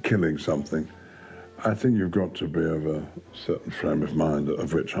killing something, I think you've got to be of a certain frame of mind,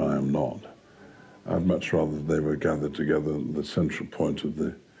 of which I am not. I'd much rather they were gathered together. The central point of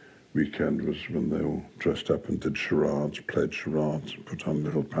the weekend was when they all dressed up and did charades, played charades, put on a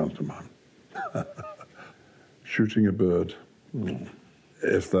little pantomime. Shooting a bird,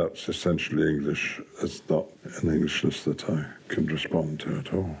 if that's essentially English, it's not an Englishness that I can respond to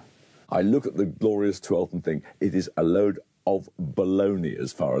at all. I look at the glorious 12th and think it is a load of baloney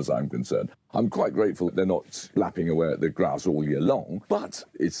as far as I'm concerned. I'm quite grateful that they're not lapping away at the grouse all year long, but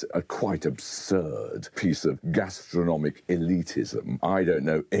it's a quite absurd piece of gastronomic elitism. I don't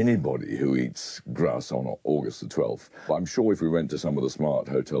know anybody who eats grouse on August the 12th. I'm sure if we went to some of the smart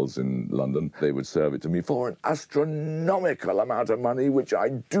hotels in London, they would serve it to me for an astronomical amount of money, which I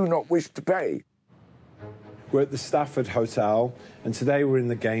do not wish to pay. We're at the Stafford Hotel, and today we're in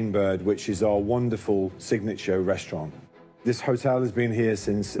the Game Bird, which is our wonderful signature restaurant. This hotel has been here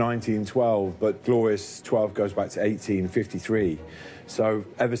since 1912, but glorious 12 goes back to 1853. So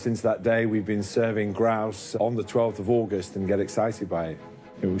ever since that day, we've been serving grouse on the 12th of August and get excited by it.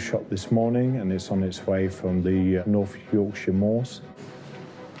 It was shot this morning, and it's on its way from the North Yorkshire moors.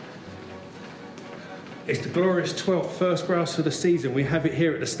 It's the glorious 12th first grouse of the season. We have it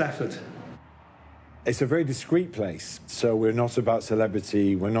here at the Stafford. It's a very discreet place, so we're not about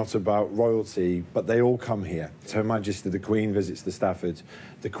celebrity, we're not about royalty, but they all come here. Her Majesty the Queen visits the Stafford.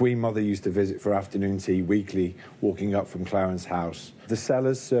 The Queen Mother used to visit for afternoon tea weekly, walking up from Clarence House. The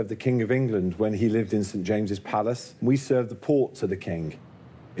cellars served the King of England when he lived in St James's Palace. We serve the port to the King.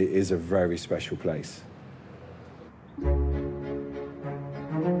 It is a very special place. We're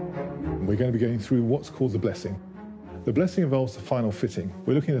going to be going through what's called the blessing. The blessing involves the final fitting.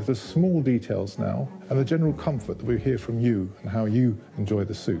 We're looking at the small details now and the general comfort that we hear from you and how you enjoy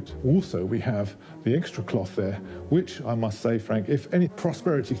the suit. Also, we have the extra cloth there, which I must say, Frank, if any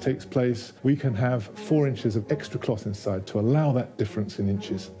prosperity takes place, we can have 4 inches of extra cloth inside to allow that difference in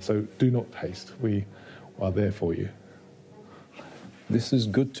inches. So do not haste. We are there for you. This is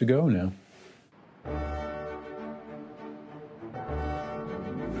good to go now.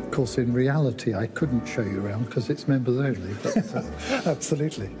 Of course, in reality, I couldn't show you around because it's members only. But,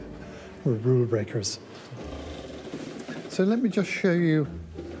 Absolutely. We're rule breakers. So let me just show you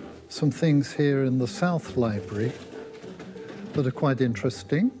some things here in the South Library that are quite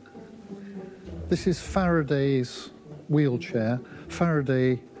interesting. This is Faraday's wheelchair.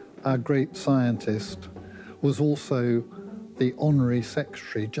 Faraday, our great scientist, was also the honorary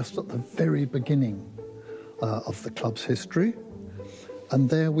secretary just at the very beginning of the club's history. And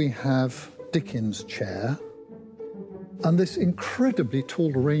there we have Dickens' chair. And this incredibly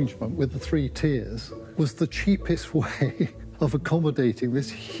tall arrangement with the 3 tiers was the cheapest way of accommodating this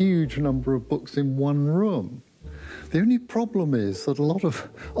huge number of books in one room. The only problem is that a lot of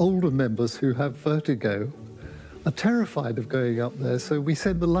older members who have vertigo are terrified of going up there, so we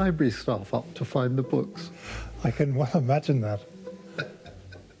send the library staff up to find the books. I can well imagine that.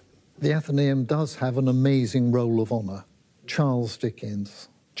 The Athenaeum does have an amazing roll of honour. Charles Dickens,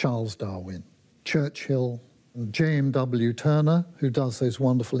 Charles Darwin, Churchill, and J.M.W. Turner, who does those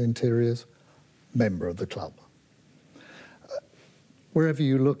wonderful interiors, member of the club. Wherever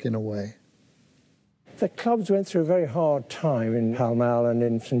you look, in a way. The clubs went through a very hard time in Pall Mall and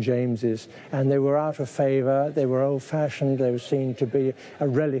in St James's, and they were out of favour, they were old-fashioned, they were seen to be a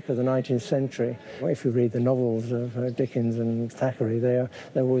relic of the 19th century. If you read the novels of Dickens and Thackeray, there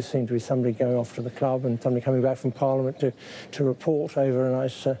always seemed to be somebody going off to the club and somebody coming back from Parliament to report over a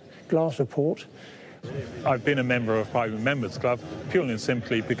nice glass of port. I've been a member of Private Members Club purely and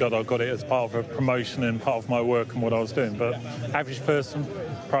simply because I got it as part of a promotion and part of my work and what I was doing. But average person,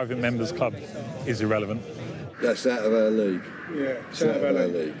 Private Members Club is irrelevant. That's out of our league. Yeah, it's out of our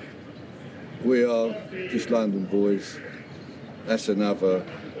league. We are just London boys. That's another...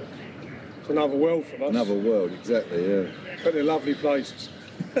 It's another world for us. Another world, exactly, yeah. But they're lovely places.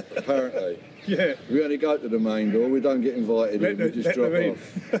 Apparently. Yeah. We only go to the main door, we don't get invited in, we just drop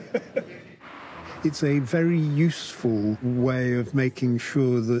off. It's a very useful way of making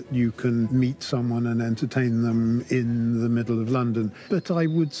sure that you can meet someone and entertain them in the middle of London. But I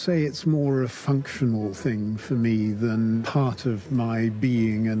would say it's more a functional thing for me than part of my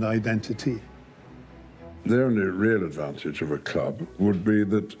being and identity. The only real advantage of a club would be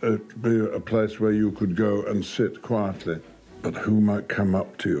that it'd be a place where you could go and sit quietly. But who might come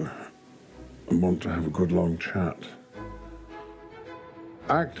up to you and want to have a good long chat?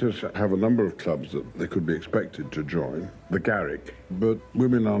 Actors have a number of clubs that they could be expected to join, the Garrick, but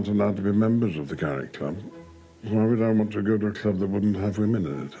women aren't allowed to be members of the Garrick Club. Why would I want to go to a club that wouldn't have women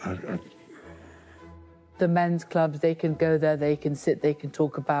in it? The men's clubs, they can go there, they can sit, they can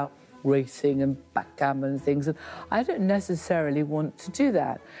talk about racing and backgammon and things, and I don't necessarily want to do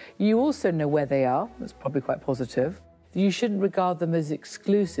that. You also know where they are, that's probably quite positive. You shouldn't regard them as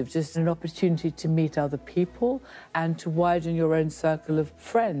exclusive, just an opportunity to meet other people and to widen your own circle of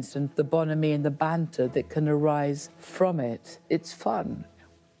friends and the bonhomie and the banter that can arise from it. It's fun.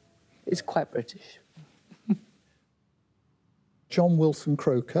 It's quite British. John Wilson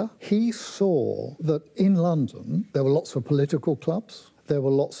Croker, he saw that in London there were lots of political clubs, there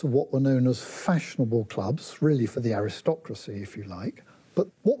were lots of what were known as fashionable clubs, really for the aristocracy, if you like. But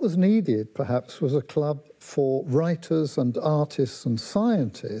what was needed, perhaps, was a club for writers and artists and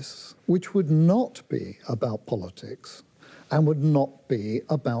scientists which would not be about politics and would not be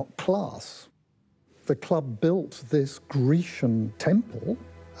about class. The club built this Grecian temple,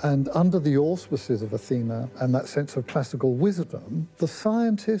 and under the auspices of Athena and that sense of classical wisdom, the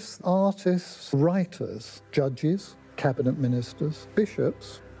scientists, artists, writers, judges, cabinet ministers,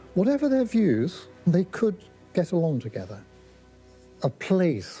 bishops, whatever their views, they could get along together. A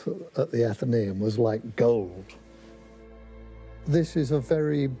place at the Athenaeum was like gold. This is a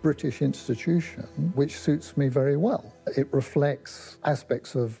very British institution which suits me very well. It reflects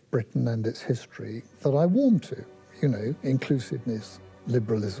aspects of Britain and its history that I warm to, you know, inclusiveness,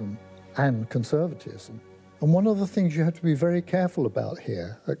 liberalism and conservatism. And one of the things you have to be very careful about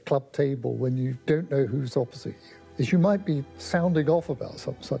here at club table when you don't know who's opposite you is you might be sounding off about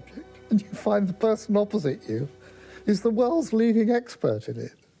some subject and you find the person opposite you is the world's leading expert in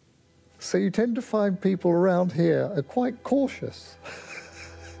it. So you tend to find people around here are quite cautious.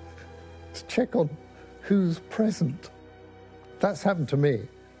 Let's check on who's present. That's happened to me.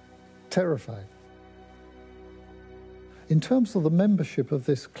 Terrifying. In terms of the membership of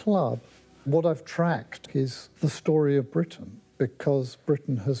this club, what I've tracked is the story of Britain, because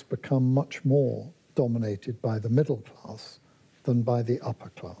Britain has become much more dominated by the middle class than by the upper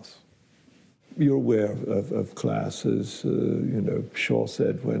class. You're aware of class, as Shaw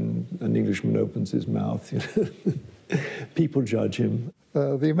said, when an Englishman opens his mouth, people judge him.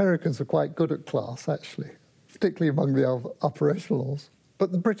 The Americans are quite good at class, actually, particularly among the upper echelons.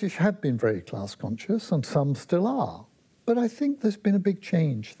 But the British have been very class conscious, and some still are. But I think there's been a big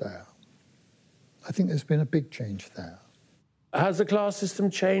change there. Has the class system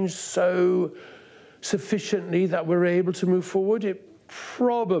changed so sufficiently that we're able to move forward? It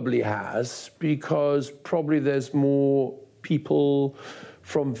probably has, because probably there's more people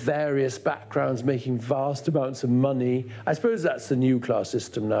from various backgrounds making vast amounts of money. I suppose that's the new class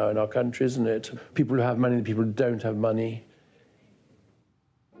system now in our country, isn't it? People who have money and people who don't have money.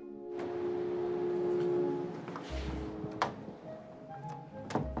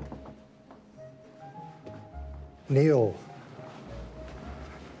 Neil,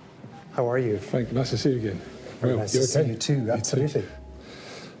 how are you? Frank, nice to see you again. Very nice to see you too, absolutely.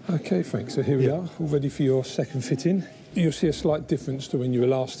 Okay, thanks. So here we are, all ready for your second fitting. You'll see a slight difference to when you were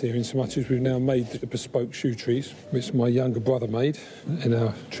last here, in so much as we've now made the bespoke shoe trees, which my younger brother made in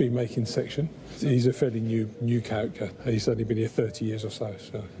our tree making section. He's a fairly new character. He's only been here 30 years or so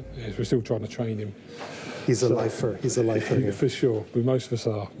we're still trying to train him. He's a lifer. He's a lifer. Yeah, for sure. But most of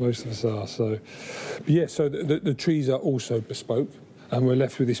us are. So, yeah. So the trees are also bespoke, and we're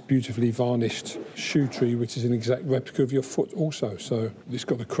left with this beautifully varnished shoe tree, which is an exact replica of your foot also. So it's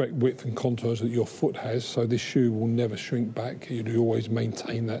got the correct width and contours that your foot has. So this shoe will never shrink back. You'll always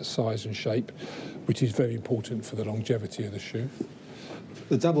maintain that size and shape, which is very important for the longevity of the shoe.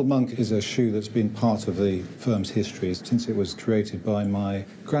 The Double Monk is a shoe that's been part of the firm's history since it was created by my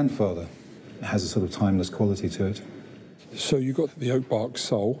grandfather. It has a sort of timeless quality to it. So you've got the oak bark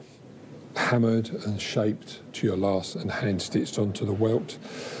sole, hammered and shaped to your last and hand-stitched onto the welt.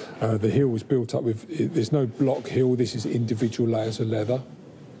 The heel was built up with... There's no block heel, this is individual layers of leather.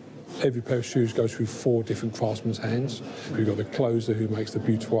 Every pair of shoes goes through 4 different craftsmen's hands. We've got the closer who makes the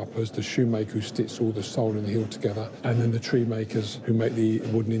beautiful uppers, the shoemaker who stitches all the sole and the heel together, and then the tree makers who make the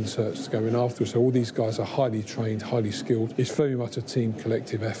wooden inserts to go in after. So all these guys are highly trained, highly skilled. It's very much a team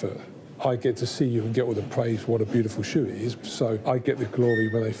collective effort. I get to see you and get all the praise for what a beautiful shoe it is, so I get the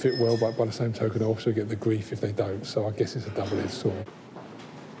glory when they fit well, but by the same token I also get the grief if they don't, so I guess it's a double-edged sword.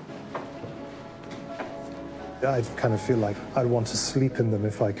 I kind of feel like I'd want to sleep in them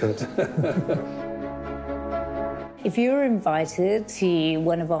if I could. If you're invited to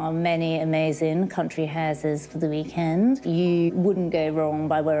one of our many amazing country houses for the weekend, you wouldn't go wrong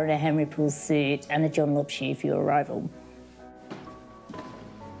by wearing a Henry Poole suit and a John Lobb shoe for your arrival.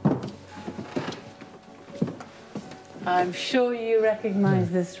 I'm sure you recognise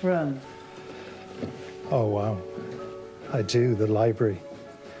this room. Oh, wow. I do, the library.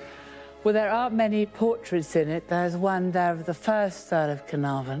 Well, there aren't many portraits in it. There's one there of the first Earl of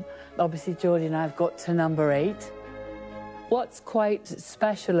Carnarvon. Obviously, Geordie and I have got to number 8. What's quite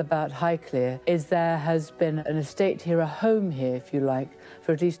special about Highclere is there has been an estate here, a home here, if you like,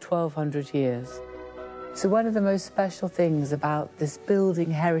 for at least 1,200 years. So one of the most special things about this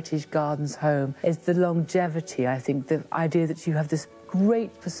building Heritage Gardens home is the longevity, I think, the idea that you have this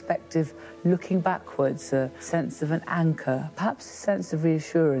great perspective looking backwards, a sense of an anchor, perhaps a sense of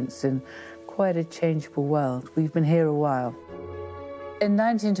reassurance in quite a changeable world. We've been here a while. In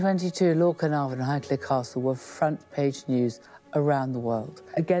 1922, Lord Carnarvon and Highclere Castle were front-page news around the world.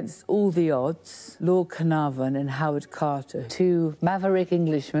 Against all the odds, Lord Carnarvon and Howard Carter, 2 maverick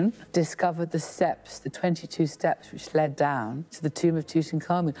Englishmen, discovered the steps, the 22 steps which led down to the tomb of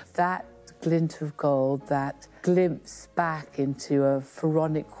Tutankhamun. That glint of gold, that glimpse back into a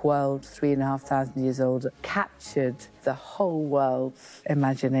pharaonic world 3,500 years old, captured the whole world's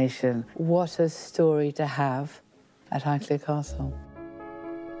imagination. What a story to have at Highclere Castle.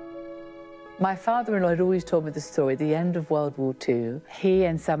 My father-in-law had always told me the story, the end of World War II. He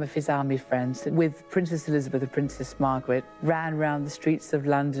and some of his army friends, with Princess Elizabeth and Princess Margaret, ran round the streets of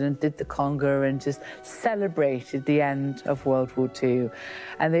London and did the conga and just celebrated the end of World War II.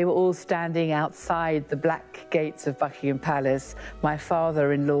 And they were all standing outside the black gates of Buckingham Palace, my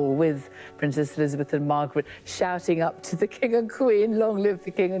father-in-law with Princess Elizabeth and Margaret, shouting up to the King and Queen, "Long live the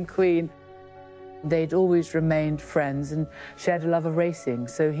King and Queen." They'd always remained friends and shared a love of racing,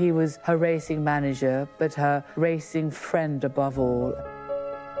 so he was her racing manager, but her racing friend above all.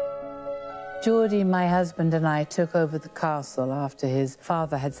 Geordie, my husband, and I took over the castle after his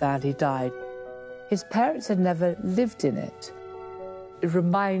father had sadly died. His parents had never lived in it. It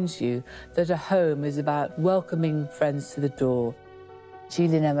reminds you that a home is about welcoming friends to the door.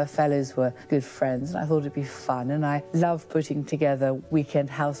 Julie and Emma Fellows were good friends, and I thought it'd be fun, and I love putting together weekend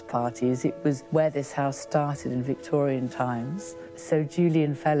house parties. It was where this house started in Victorian times. So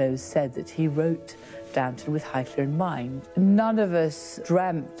Julian Fellows said that he wrote Downton with Highclere in mind. None of us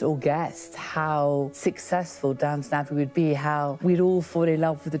dreamt or guessed how successful Downton Abbey would be, how we'd all fall in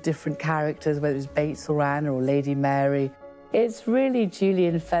love with the different characters, whether it was Bates or Anne or Lady Mary. It's really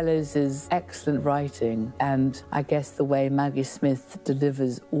Julian Fellows' excellent writing, and I guess the way Maggie Smith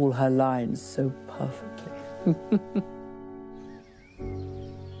delivers all her lines so perfectly.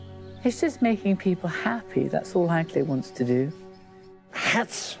 It's just making people happy. That's all Highclere wants to do.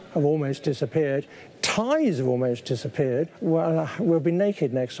 Hats have almost disappeared. Ties have almost disappeared. Well, we'll be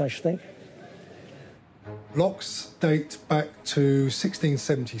naked next, I should think. Locks date back to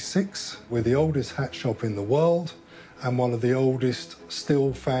 1676. We're the oldest hat shop in the world, and one of the oldest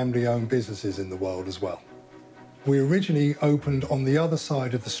still family-owned businesses in the world as well. We originally opened on the other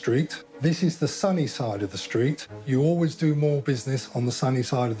side of the street. This is the sunny side of the street. You always do more business on the sunny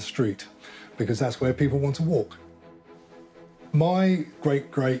side of the street because that's where people want to walk. My great,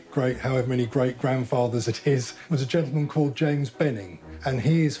 however many great-grandfathers it is, was a gentleman called James Benning, and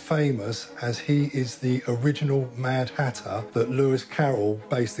he is famous as he is the original Mad Hatter that Lewis Carroll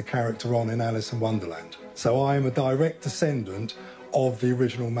based the character on in Alice in Wonderland. So I am a direct descendant of the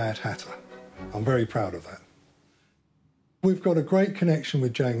original Mad Hatter. I'm very proud of that. We've got a great connection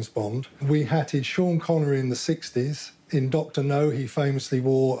with James Bond. We hatted Sean Connery in the 60s. In Dr. No, he famously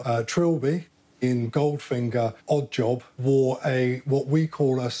wore Trilby. In Goldfinger, Oddjob wore what we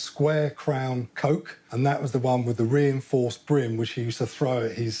call a square crown coke, and that was the one with the reinforced brim, which he used to throw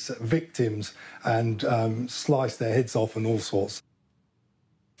at his victims and slice their heads off and all sorts.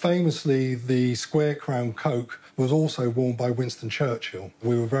 Famously, the square crown coke was also worn by Winston Churchill.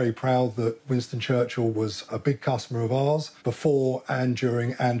 We were very proud that Winston Churchill was a big customer of ours before and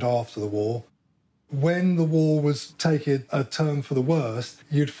during and after the war. When the war was taking a turn for the worst,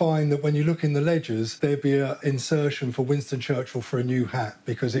 you'd find that when you look in the ledgers, there'd be an insertion for Winston Churchill for a new hat,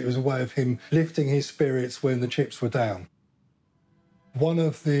 because it was a way of him lifting his spirits when the chips were down. One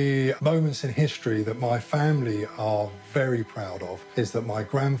of the moments in history that my family are very proud of is that my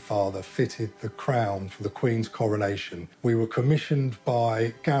grandfather fitted the crown for the Queen's coronation. We were commissioned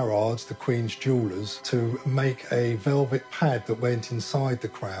by Garrard's, the Queen's jewellers, to make a velvet pad that went inside the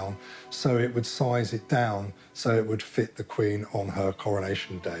crown so it would size it down so it would fit the Queen on her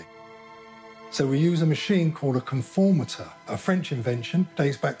coronation day. So we use a machine called a conformator, a French invention,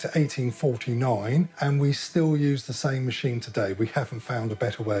 dates back to 1849, and we still use the same machine today. We haven't found a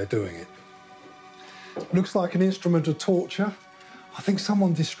better way of doing it. Looks like an instrument of torture. I think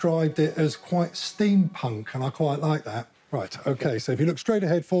someone described it as quite steampunk, and I quite like that. Right, OK, so if you look straight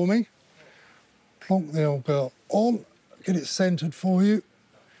ahead for me, plonk the old girl on, get it centred for you,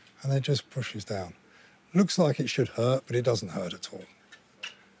 and then just pushes down. Looks like it should hurt, but it doesn't hurt at all.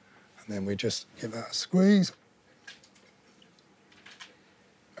 And then we just give that a squeeze.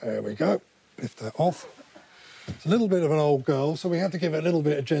 There we go. Lift that off. It's a little bit of an old girl, so we have to give it a little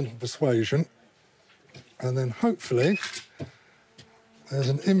bit of gentle persuasion. And then hopefully there's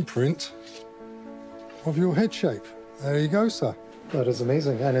an imprint of your head shape. There you go, sir. That is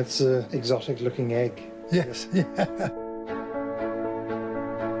amazing. And it's an exotic-looking egg. Yes, yeah.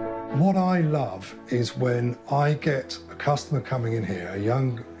 What I love is when I get a customer coming in here, a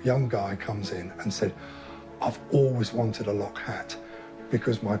young guy comes in and said, I've always wanted a lock hat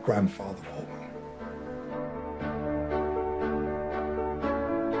because my grandfather wore one.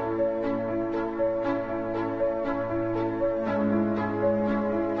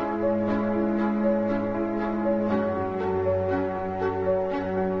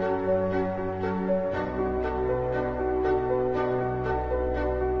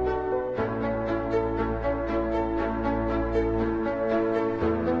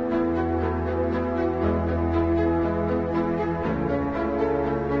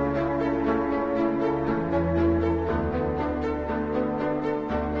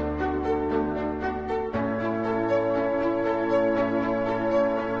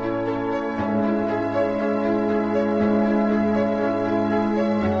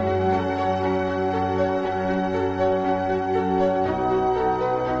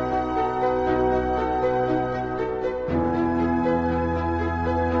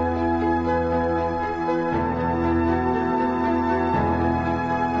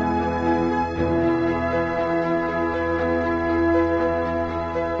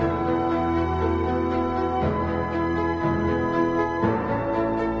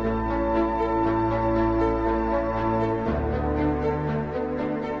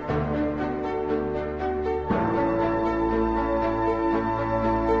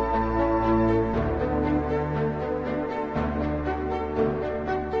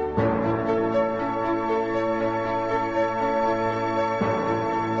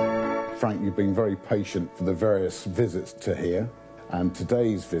 Frank, you've been very patient for the various visits to here, and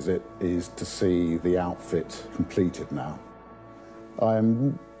today's visit is to see the outfit completed now. I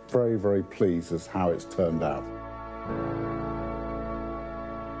am very, very pleased as how it's turned out.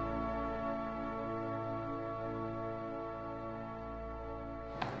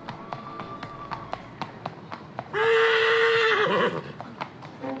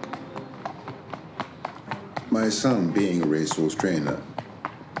 My son, being a racehorse trainer,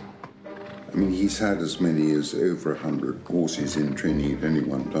 I mean, he's had as many as over 100 horses in training at any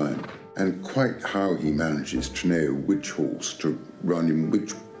one time. And quite how he manages to know which horse to run in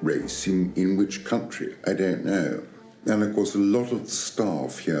which race, in which country, I don't know. And of course, a lot of the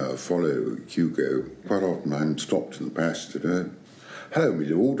staff here follow Hugo. Quite often I'm stopped in the passage and hello, my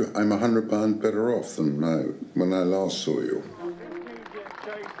lord, I'm £100 better off than when I last saw you.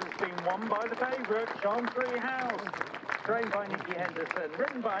 won by the favourite, Chantry House. Trained by Nicky Henderson,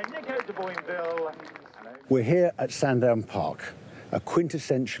 ridden by Nico de Boinville. We're here at Sandown Park, a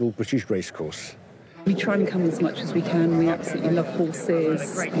quintessential British racecourse. We try and come as much as we can. We absolutely love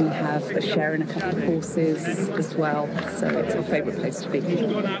horses. We have a share in a couple of horses as well, so it's our favourite place to be.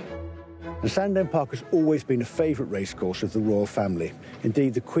 And Sandown Park has always been a favourite racecourse of the royal family.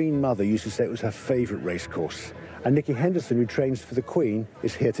 Indeed, the Queen Mother used to say it was her favourite racecourse. And Nicky Henderson, who trains for the Queen,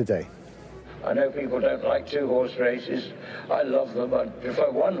 is here today. I know people don't like two-horse races. I love them. I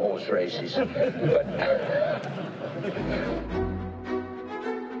prefer one-horse races.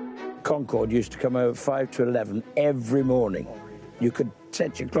 Concord used to come over 5 to 11 every morning. You could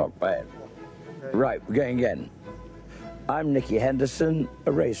set your clock by it. Right, we're going again. I'm Nicky Henderson,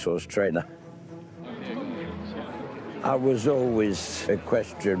 a racehorse trainer. I was always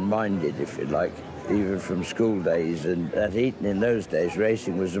equestrian-minded, if you like, even from school days. And at Eton in those days,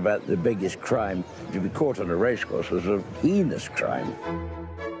 racing was about the biggest crime. To be caught on a racecourse was a heinous crime.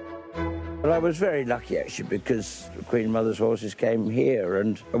 But I was very lucky, actually, because the Queen Mother's horses came here,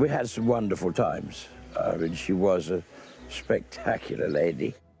 and we had some wonderful times. I mean, she was a spectacular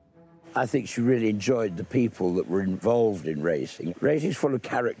lady. I think she really enjoyed the people that were involved in racing. Racing's full of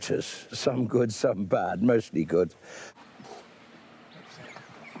characters, some good, some bad, mostly good.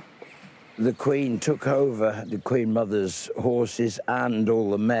 The Queen took over the Queen Mother's horses and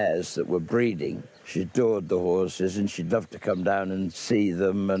all the mares that were breeding. She adored the horses, and she'd love to come down and see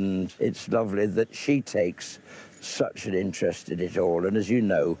them, and it's lovely that she takes such an interest in it all. And as you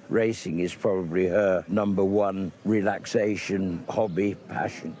know, racing is probably her #1 relaxation, hobby,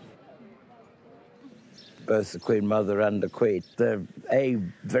 passion. Both the Queen Mother and the Queen, they're A,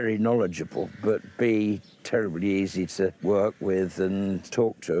 very knowledgeable, but B, terribly easy to work with and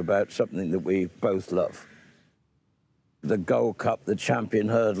talk to about something that we both love. The Gold Cup, the Champion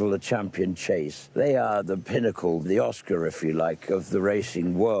Hurdle, the Champion Chase, they are the pinnacle, the Oscar, if you like, of the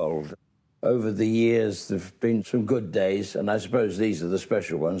racing world. Over the years, there have been some good days, and I suppose these are the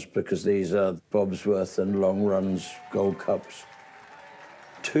special ones because these are Bobsworth and Long Run's Gold Cups.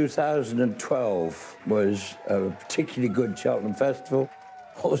 2012 was a particularly good Cheltenham Festival.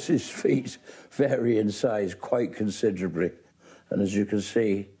 Horses' feet vary in size quite considerably. And as you can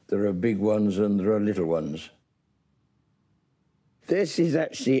see, there are big ones and there are little ones. This is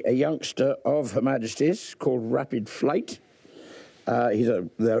actually a youngster of Her Majesty's called Rapid Flight.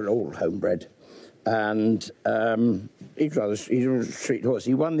 They're all homebred. And he's a street horse.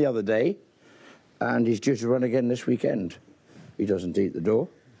 He won the other day, and he's due to run again this weekend. He doesn't eat the door,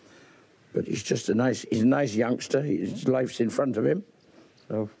 but he's a nice youngster. His life's in front of him,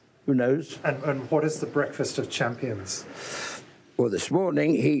 so who knows? And what is the breakfast of champions? Well, this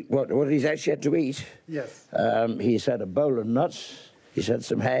morning, what he's actually had to eat. Yes. He's had a bowl of nuts. He's had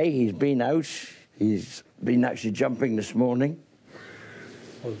some hay. He's been out. He's been actually jumping this morning.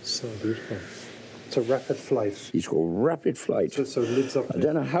 Oh, it's so beautiful. It's a Rapid Flight. He's called Rapid Flight. So lids up. I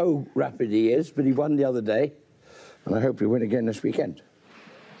don't know how rapid he is, but he won the other day. And I hope he'll win again this weekend.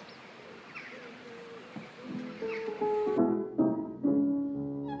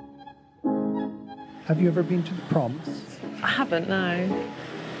 Have you ever been to the proms? I haven't, no.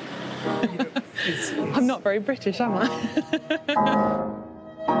 I'm not very British, am I?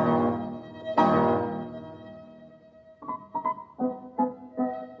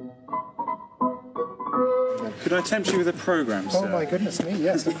 Could I tempt you with a programme, sir? Oh, my goodness me,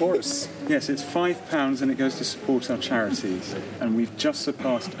 yes, of course. Yes, it's £5 and it goes to support our charities. And we've just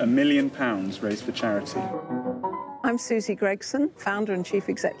surpassed £1 million raised for charity. I'm Susie Gregson, founder and chief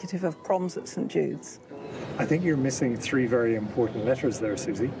executive of Proms at St Jude's. I think you're missing 3 very important letters there,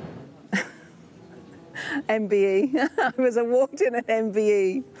 Susie. MBE. I was awarded an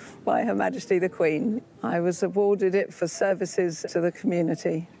MBE by Her Majesty the Queen. I was awarded it for services to the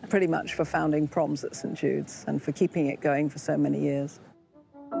community, pretty much for founding Proms at St Jude's and for keeping it going for so many years.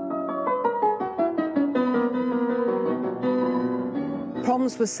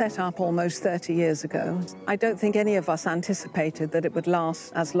 Proms was set up almost 30 years ago. I don't think any of us anticipated that it would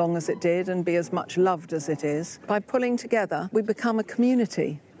last as long as it did and be as much loved as it is. By pulling together, we become a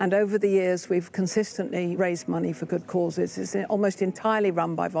community. And over the years, we've consistently raised money for good causes. It's almost entirely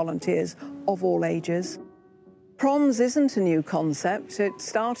run by volunteers of all ages. Proms isn't a new concept. It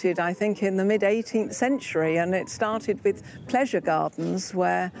started, I think, in the mid-18th century, and it started with pleasure gardens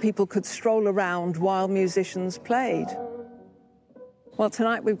where people could stroll around while musicians played. Well,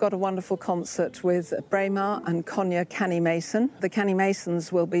 tonight we've got a wonderful concert with Braemar and Cognac Canny Mason. The Canny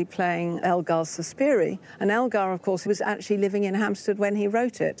Masons will be playing Elgar's Suspiri, and Elgar, of course, was actually living in Hampstead when he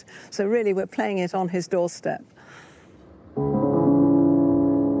wrote it. So really, we're playing it on his doorstep.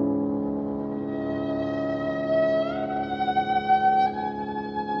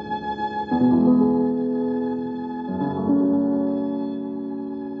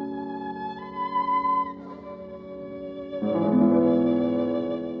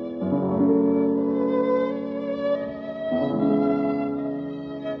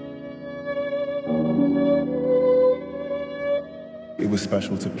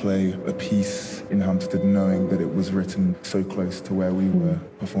 special to play a piece in Hampstead knowing that it was written so close to where we were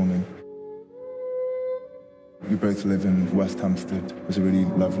performing. We both live in West Hampstead. It was a really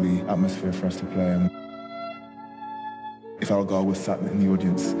lovely atmosphere for us to play in. If Algar was sat in the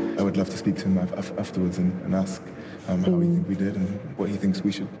audience, I would love to speak to him afterwards and ask how he thinks we did and what he thinks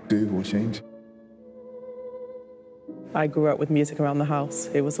we should do or change. I grew up with music around the house.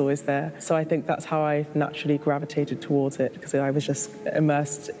 It was always there. So I think that's how I naturally gravitated towards it, because I was just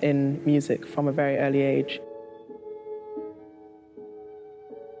immersed in music from a very early age.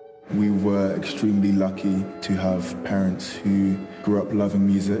 We were extremely lucky to have parents who grew up loving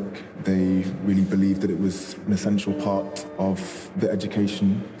music. They really believed that it was an essential part of the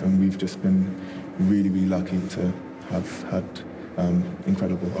education, and we've just been really, really lucky to have had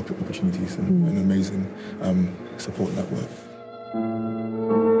incredible opportunities and an amazing support network.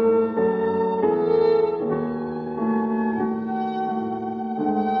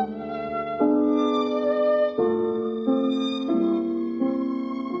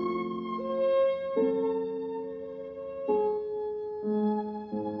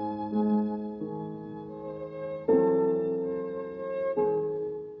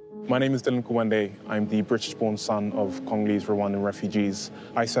 My name is Dylan Kawende. I'm the British-born son of Congolese Rwandan refugees.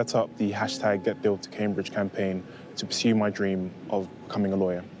 I set up the hashtag Get Built to Cambridge campaign to pursue my dream of becoming a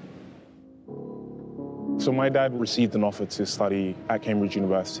lawyer. So my dad received an offer to study at Cambridge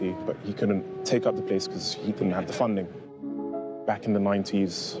University, but he couldn't take up the place because he didn't have the funding. Back in the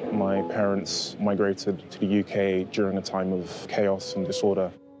 90s, my parents migrated to the UK during a time of chaos and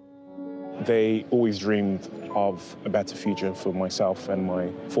disorder. They always dreamed of a better future for myself and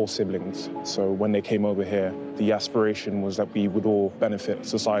my 4 siblings. So when they came over here, the aspiration was that we would all benefit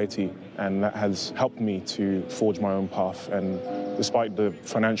society, and that has helped me to forge my own path. And despite the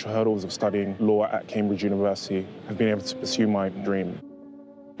financial hurdles of studying law at Cambridge University, I've been able to pursue my dream.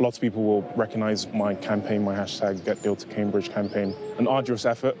 Lots of people will recognize my campaign, my hashtag Get Built to Cambridge campaign. An arduous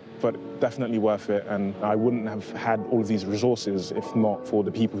effort, but definitely worth it. And I wouldn't have had all of these resources if not for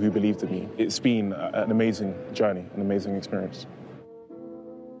the people who believed in me. It's been an amazing journey, an amazing experience.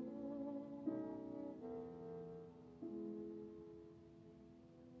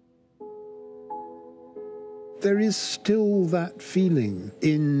 There is still that feeling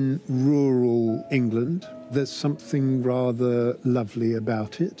in rural England. There's something rather lovely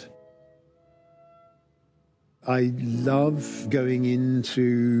about it. I love going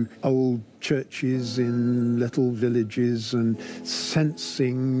into old churches in little villages and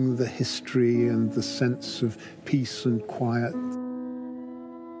sensing the history and the sense of peace and quiet.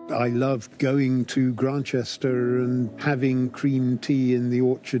 I love going to Grantchester and having cream tea in the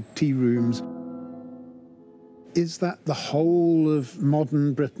orchard tea rooms. Is that the whole of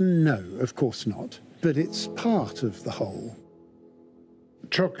modern Britain? No, of course not. But it's part of the whole.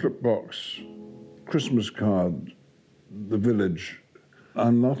 Chocolate box, Christmas card, the village.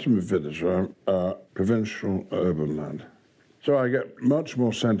 I'm not a village, I'm a provincial urban lad. So I get much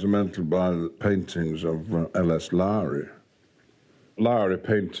more sentimental by the paintings of L.S. Lowry. Lowry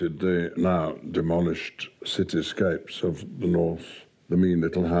painted the now demolished cityscapes of the north, the mean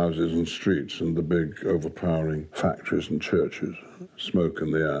little houses and streets and the big overpowering factories and churches, smoke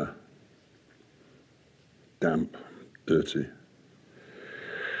in the air, damp, dirty.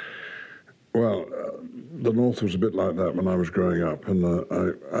 Well, the north was a bit like that when I was growing up, and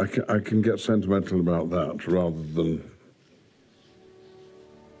I can get sentimental about that rather than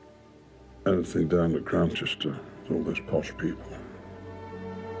anything down at Grantchester, all those posh people.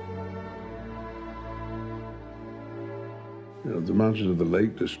 You know, the mountains of the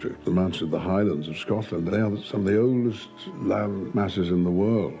Lake District, the mountains of the Highlands of Scotland, they are some of the oldest land masses in the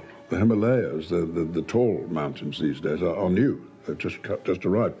world. The Himalayas, the tall mountains these days, are new. They've just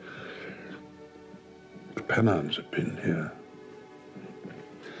arrived. The Pennines have been here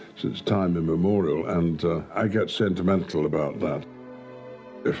since time immemorial, and I get sentimental about that.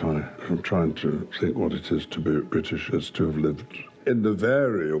 If I'm trying to think what it is to be British, is to have lived in the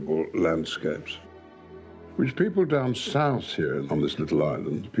variable landscapes, which people down south here on this little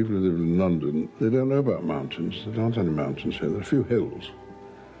island, people who live in London, they don't know about mountains. There aren't any mountains here. There are a few hills.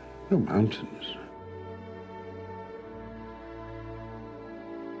 No mountains.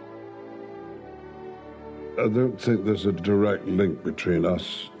 I don't think there's a direct link between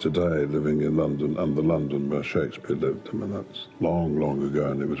us today living in London and the London where Shakespeare lived. I mean, that's long, long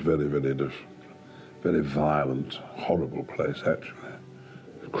ago, and it was very, very different. Very violent, horrible place, actually.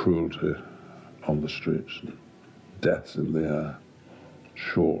 Cruelty on the streets, and death in the air,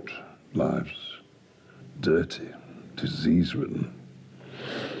 short lives, dirty, disease-ridden.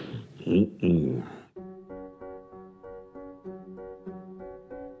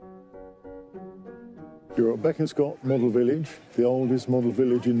 You're at Beaconscott Model Village, the oldest model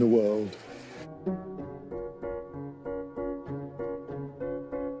village in the world.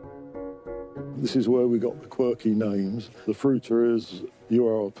 This is where we got the quirky names. The fruiter is You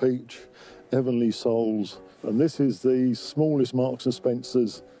Are a Peach, Heavenly Souls, and this is the smallest Marks and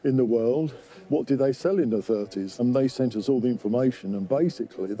Spencers in the world. What did they sell in the 30s? And they sent us all the information, and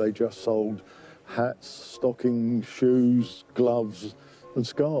basically they just sold hats, stockings, shoes, gloves and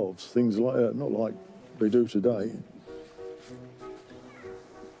scarves, things like that, not like they do today.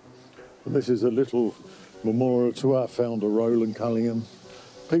 And this is a little memorial to our founder, Roland Cullingham.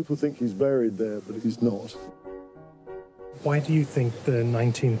 People think he's buried there, but he's not. Why do you think the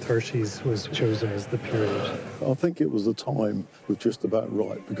 1930s was chosen as the period? I think it was the time was just about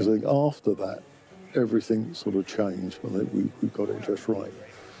right, because I think after that, everything sort of changed. I think we got it just right.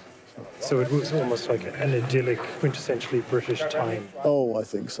 So it was almost like an idyllic, quintessentially British time. Oh, I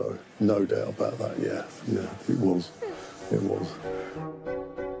think so. No doubt about that, yeah. Yeah, it was. It was.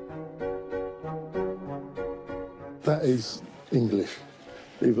 That is English.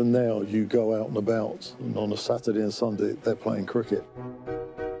 Even now, you go out and about, and on a Saturday and Sunday, they're playing cricket.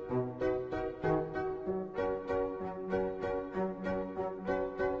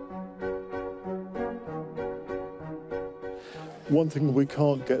 One thing we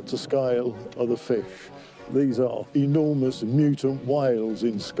can't get to scale are the fish. These are enormous mutant whales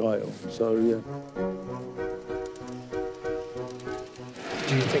in scale, so yeah.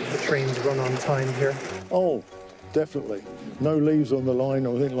 Do you think the trains run on time here? Oh, definitely. No leaves on the line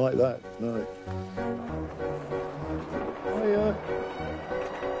or anything like that, no.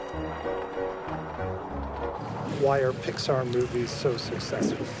 Why are Pixar movies so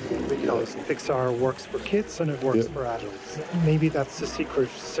successful? Because Pixar works for kids and it works for adults. Maybe that's the secret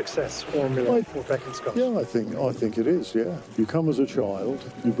success formula for Beaconscott. Yeah, I think it is, yeah. You come as a child,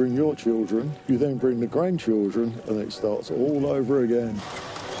 you bring your children, you then bring the grandchildren, and it starts all over again.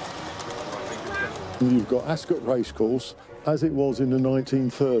 And you've got Ascot Racecourse, as it was in the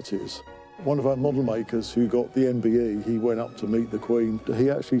 1930s. One of our model makers who got the MBE, he went up to meet the Queen.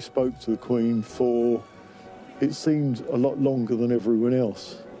 He actually spoke to the Queen for, it seemed a lot longer than everyone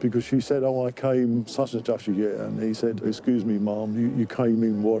else, because she said, oh, I came such and such a year, and he said, excuse me, Mum, you came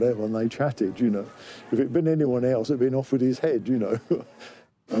in whatever, and they chatted, you know. If it'd been anyone else, it'd been off with his head, you know.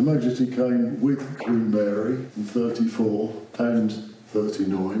 Her Majesty came with Queen Mary in 34 and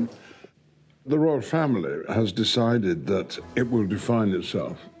 39. The royal family has decided that it will define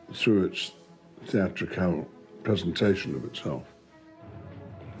itself through its theatrical presentation of itself.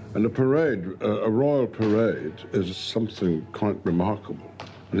 And a parade, a royal parade, is something quite remarkable,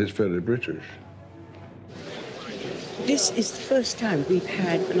 and it's very British. This is the first time we've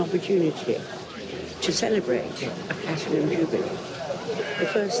had an opportunity to celebrate a platinum jubilee. The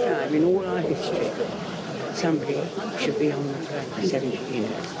first time in all our history somebody should be on the flag 70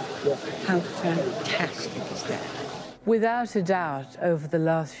 years. How fantastic is that? Without a doubt, over the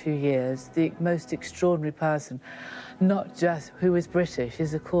last few years, the most extraordinary person, not just who is British,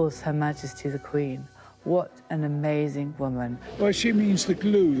 is of course Her Majesty the Queen. What an amazing woman. Well, she means the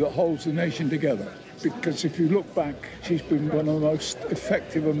glue that holds the nation together, because if you look back, she's been one of the most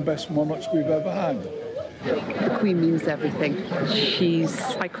effective and best monarchs we've ever had. The Queen means everything. She's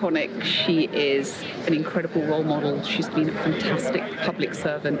iconic. She is an incredible role model. She's been a fantastic public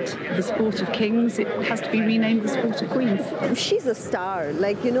servant. The sport of kings, it has to be renamed the sport of queens. She's a star.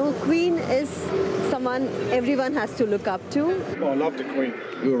 Like, you know, Queen is someone everyone has to look up to. Oh, I love the Queen.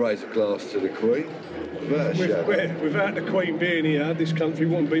 We'll raise a glass to the Queen. Without the Queen being here, this country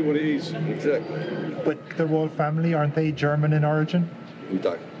wouldn't be what it is. Exactly. But the royal family, aren't they German in origin? We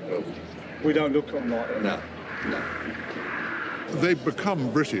don't. We don't look on like that. No. They've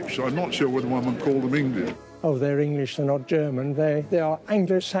become British, so I'm not sure whether one would call them English. Oh, they're English, they're not German. They are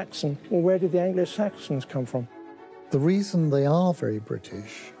Anglo-Saxon. Well, where did the Anglo-Saxons come from? The reason they are very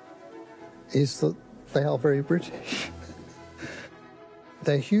British is that they are very British.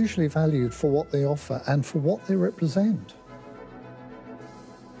 They're hugely valued for what they offer and for what they represent.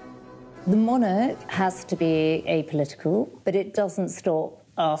 The monarch has to be apolitical, but it doesn't stop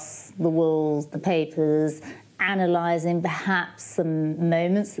us, the world, the papers, analysing perhaps some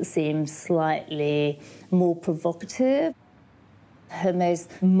moments that seem slightly more provocative. Her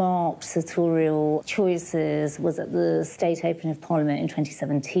most marked sartorial choices was at the State Opening of Parliament in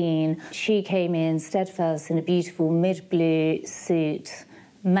 2017. She came in steadfast in a beautiful mid-blue suit,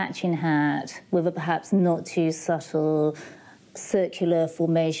 matching hat, with a perhaps not too subtle circular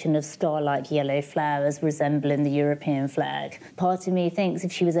formation of star-like yellow flowers resembling the European flag. Part of me thinks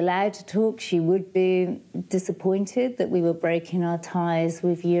if she was allowed to talk, she would be disappointed that we were breaking our ties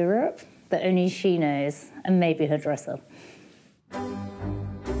with Europe. that only she knows, and maybe her dresser.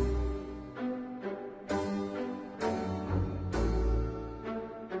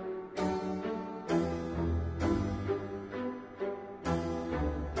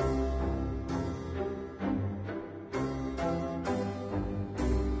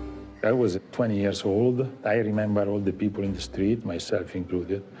 I was 20 years old. I remember all the people in the street, myself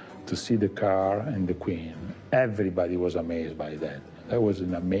included, to see the car and the Queen. Everybody was amazed by that. That was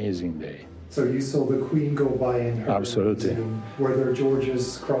an amazing day. So you saw the Queen go by in her Absolutely. limousine. Were there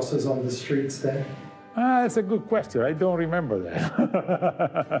George's crosses on the streets then? That's a good question. I don't remember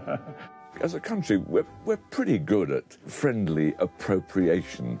that. As a country, we're pretty good at friendly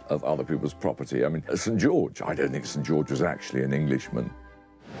appropriation of other people's property. I mean, St. George, I don't think St. George was actually an Englishman.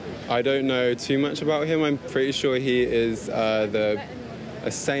 I don't know too much about him. I'm pretty sure he is a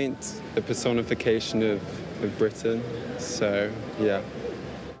saint, the personification of Britain. So, yeah.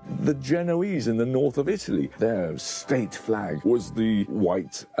 The Genoese in the north of Italy, their state flag was the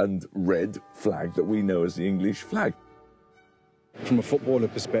white and red flag that we know as the English flag. From a footballer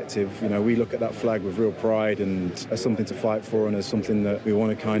perspective, you know, we look at that flag with real pride and as something to fight for and as something that we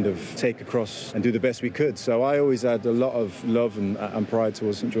want to kind of take across and do the best we could. So I always had a lot of love and pride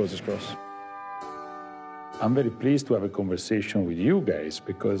towards St. George's Cross. I'm very pleased to have a conversation with you guys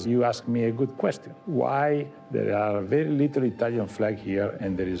because you asked me a good question. Why there are very little Italian flag here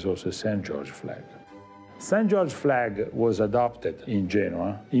and there is also a St. George flag? St. George flag was adopted in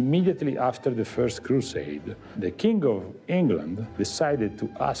Genoa immediately after the First Crusade. The King of England decided to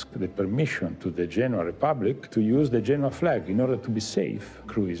ask the permission to the Genoa Republic to use the Genoa flag in order to be safe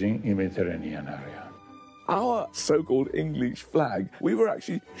cruising in the Mediterranean area. Our so-called English flag, we were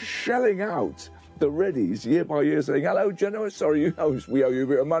actually shelling out the readies year by year saying, hello, Genoa, sorry, we owe you a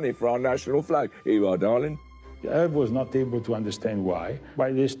bit of money for our national flag. Here you are, darling. I was not able to understand why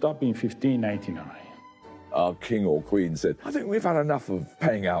they stopped in 1599. Our king or queen said, I think we've had enough of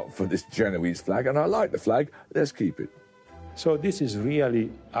paying out for this Genoese flag, and I like the flag, let's keep it. So this is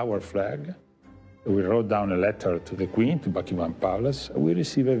really our flag. We wrote down a letter to the Queen, to Buckingham Palace. We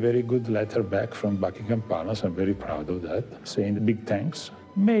received a very good letter back from Buckingham Palace. I'm very proud of that, saying big thanks.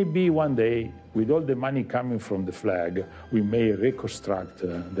 Maybe one day, with all the money coming from the flag, we may reconstruct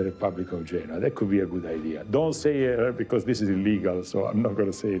the Republic of Genoa. That could be a good idea. Don't say it because this is illegal, so I'm not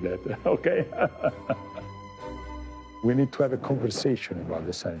going to say that, okay? We need to have a conversation about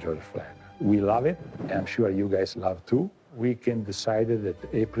the St. George flag. We love it, and I'm sure you guys love too. We can decide that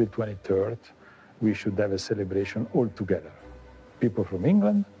April 23rd, we should have a celebration all together. People from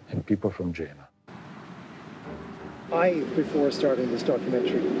England and people from Genoa. I, before starting this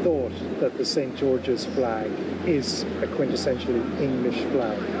documentary, thought that the St. George's flag is a quintessentially English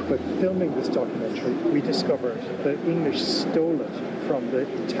flag. But filming this documentary, we discovered that English stole it from the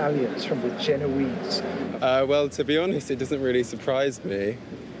Italians, from the Genoese. Well, to be honest, it doesn't really surprise me.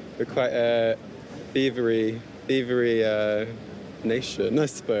 We're quite a thievery nation, I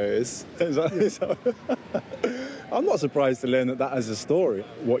suppose. I'm not surprised to learn that as a story.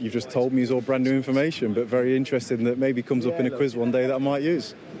 What you've just told me is all brand new information, but very interesting that maybe comes up in a quiz one day that I might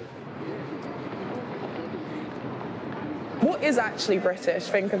use. What is actually British?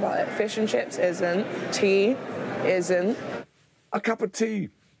 Think about it. Fish and chips isn't. Tea isn't. A cup of tea.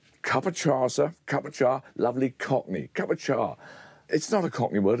 Cup of char, sir. Cup of char. Lovely Cockney. Cup of char. It's not a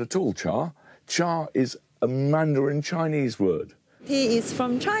Cockney word at all, char. Char is a Mandarin Chinese word. He is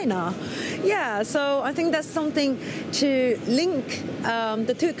from China. Yeah, so I think that's something to link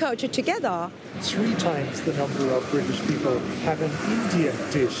the two cultures together. 3 times the number of British people have an Indian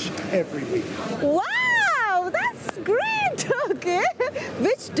dish every week. Wow, that's great. Okay.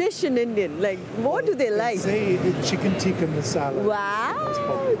 Which dish in Indian? Like, what do they like? Say chicken tikka masala.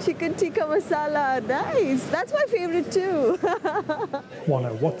 Wow, chicken tikka masala. Nice. That's my favorite too.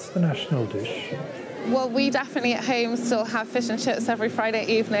 Juana, what's the national dish? Well, we definitely at home still have fish and chips every Friday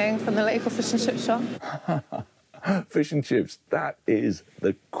evening from the local fish and chip shop. Fish and chips, that is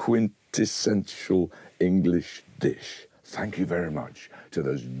the quintessential English dish. Thank you very much to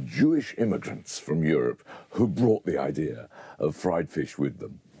those Jewish immigrants from Europe who brought the idea of fried fish with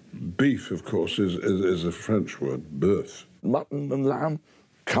them. Beef, of course, is a French word, bœuf. Mutton and lamb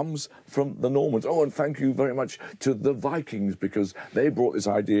comes from the Normans. Oh, and thank you very much to the Vikings, because they brought this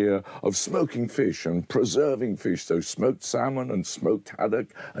idea of smoking fish and preserving fish, so smoked salmon and smoked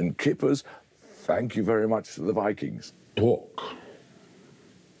haddock and kippers. Thank you very much to the Vikings. Pork.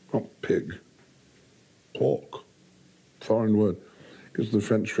 Not pig. Pork. Foreign word. Because the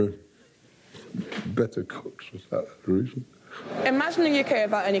French were better cooks, was that the reason? Imagine the UK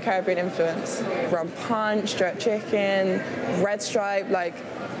without any Caribbean influence. Rum punch, jerk chicken, red stripe, like,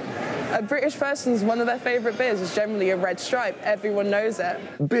 A British person's one of their favourite beers is generally a red stripe. Everyone knows it.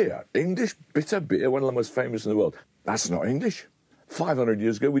 Beer, English bitter beer, one of the most famous in the world. That's not English. 500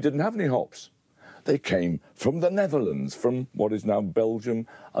 years ago, we didn't have any hops. They came from the Netherlands, from what is now Belgium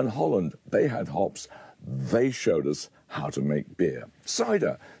and Holland. They had hops. They showed us how to make beer.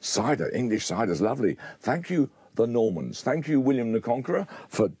 Cider. Cider, English cider's lovely. Thank you, the Normans. Thank you, William the Conqueror,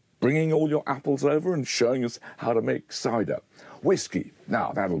 for bringing all your apples over and showing us how to make cider. Whiskey.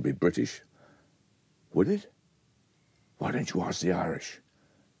 Now, that'll be British. Would it? Why don't you ask the Irish?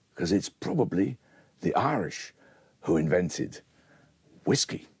 Because it's probably the Irish who invented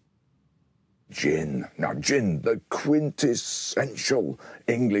whiskey. Gin. Now, gin, the quintessential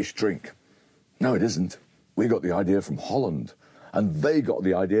English drink. No, it isn't. We got the idea from Holland, and they got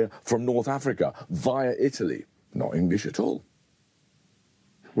the idea from North Africa via Italy. Not English at all.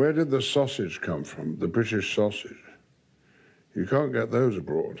 Where did the sausage come from? The British sausage. You can't get those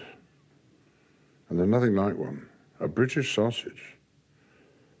abroad. And there's nothing like one. A British sausage,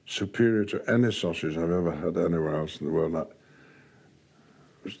 superior to any sausage I've ever had anywhere else in the world.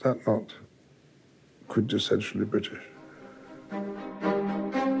 Was that not quintessentially British?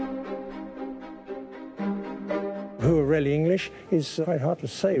 Who are really English is quite hard to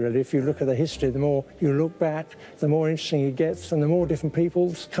say, really. If you look at the history, the more you look back, the more interesting it gets, and the more different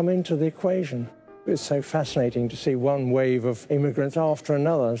peoples come into the equation. It's so fascinating to see one wave of immigrants after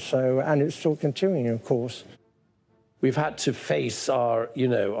another, and it's still continuing, of course. We've had to face our,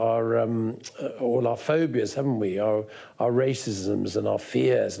 all our phobias, haven't we? Our racisms and our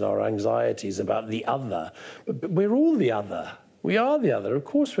fears and our anxieties about the other. But we're all the other. We are the other. Of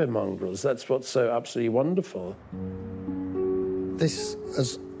course we're mongrels. That's what's so absolutely wonderful. This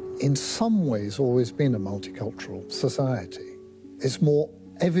has, in some ways, always been a multicultural society. It's more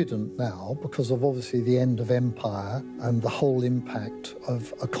evident now because of, obviously, the end of empire and the whole impact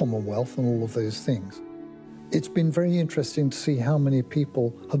of a Commonwealth and all of those things. It's been very interesting to see how many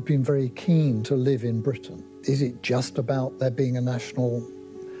people have been very keen to live in Britain. Is it just about there being a national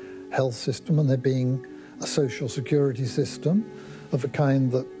health system and there being a social security system of a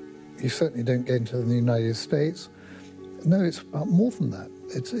kind that you certainly don't get into in the United States? No, it's about more than that.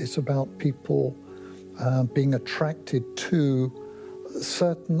 It's about people being attracted to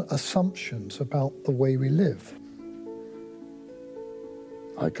certain assumptions about the way we live.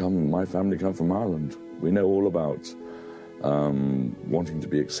 My family come from Ireland. We know all about wanting to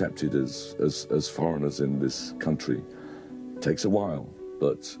be accepted as foreigners in this country. It takes a while,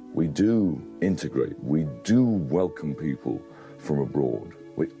 but we do integrate. We do welcome people from abroad.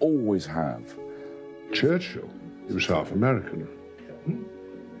 We always have. Churchill, he was half American.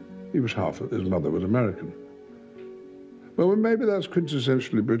 His mother was American. Well, maybe that's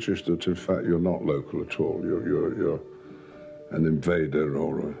quintessentially British, that in fact you're not local at all. You're an invader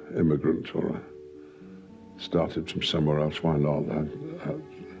or an immigrant or started from somewhere else. Why not?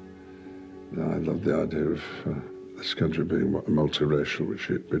 I love the idea of this country being multiracial, which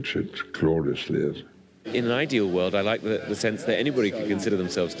it gloriously is. In an ideal world, I like the sense that anybody could consider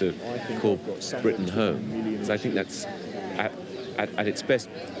themselves to call Britain home, because I think that's at its best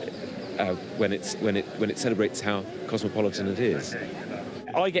when it celebrates how cosmopolitan it is.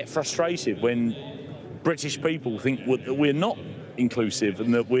 I get frustrated when British people think that we're not inclusive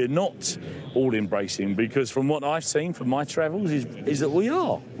and that we're not all embracing, because from what I've seen from my travels is that we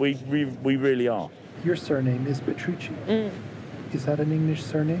are. We really are. Your surname is Petrucci. Is that an English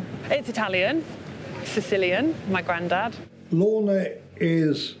surname? It's Italian, Sicilian, my granddad. Lorna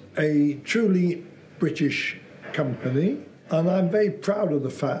is a truly British company, and I'm very proud of the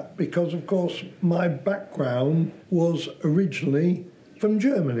fact because, of course, my background was originally from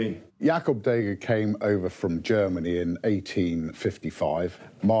Germany. Jakob Deger came over from Germany in 1855.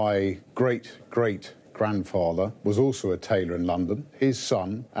 My great-great-grandfather was also a tailor in London. His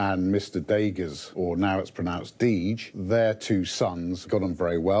son and Mr. Deger's, or now it's pronounced Deege, their two sons got on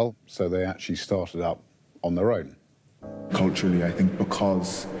very well, so they actually started up on their own. Culturally, I think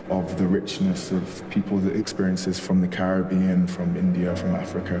because of the richness of people's experiences from the Caribbean, from India, from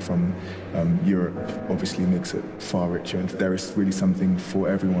Africa, from Europe, obviously makes it far richer, and there is really something for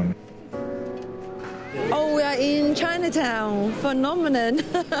everyone. Oh, we are in Chinatown, phenomenon.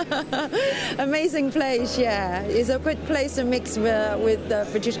 Amazing place, yeah. It's a great place to mix with the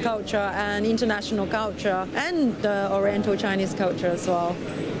British culture and international culture and the Oriental Chinese culture as well.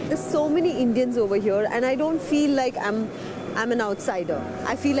 There's so many Indians over here, and I don't feel like I'm an outsider.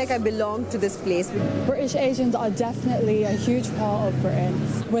 I feel like I belong to this place. British Asians are definitely a huge part of Britain.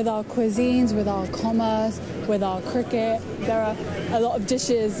 With our cuisines, with our commerce, with our cricket, there are a lot of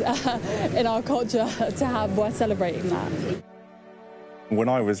dishes in our culture to have. We're celebrating that. When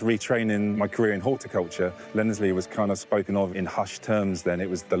I was retraining my career in horticulture, Lindsay was kind of spoken of in hushed terms then. It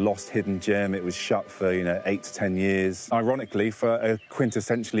was the lost hidden gem. It was shut for, 8 to 10 years. Ironically, for a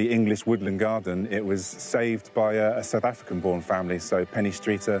quintessentially English woodland garden, it was saved by a South African-born family. So Penny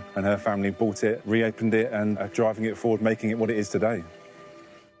Streeter and her family bought it, reopened it, and are driving it forward, making it what it is today.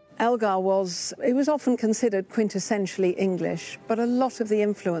 Elgar was often considered quintessentially English, but a lot of the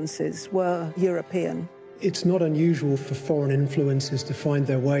influences were European. It's not unusual for foreign influences to find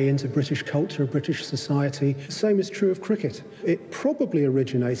their way into British culture, British society. The same is true of cricket. It probably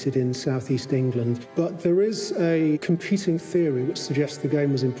originated in southeast England, but there is a competing theory which suggests the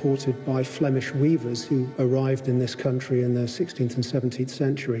game was imported by Flemish weavers who arrived in this country in the 16th and 17th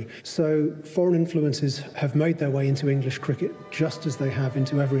century. So foreign influences have made their way into English cricket just as they have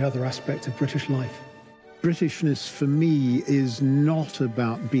into every other aspect of British life. Britishness for me is not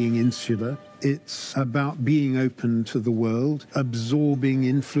about being insular. It's about being open to the world, absorbing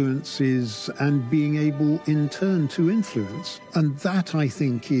influences and being able in turn to influence. And that, I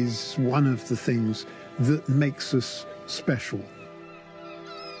think, is one of the things that makes us special.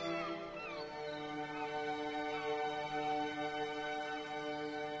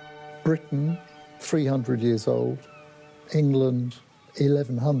 Britain, 300 years old. England,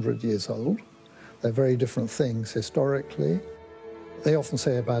 1,100 years old. They're very different things historically. They often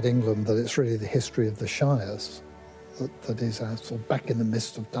say about England that it's really the history of the shires that is our sort of back in the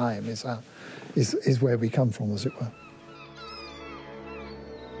mist of time is where we come from, as it were.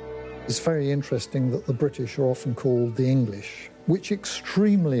 It's very interesting that the British are often called the English, which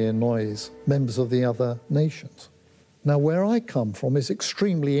extremely annoys members of the other nations. Now, where I come from is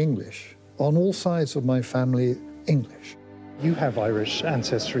extremely English. On all sides of my family, English. You have Irish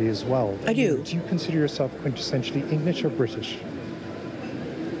ancestry as well. I do. Do you consider yourself quintessentially English or British?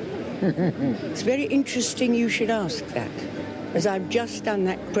 It's very interesting you should ask that, as I've just done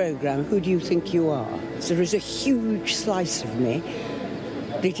that programme, Who Do You Think You Are? So there is a huge slice of me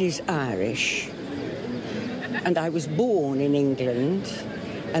that is Irish, and I was born in England,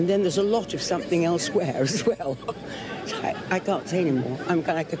 and then there's a lot of something elsewhere as well. So I can't say anymore. I'm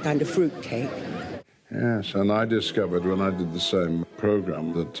like a kind of fruitcake. Yes, and I discovered when I did the same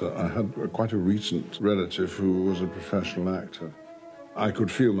programme that I had quite a recent relative who was a professional actor. I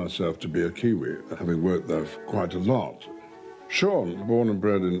could feel myself to be a Kiwi, having worked there quite a lot. Sean, born and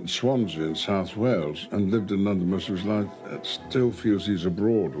bred in Swansea in South Wales and lived in London most of his life, still feels he's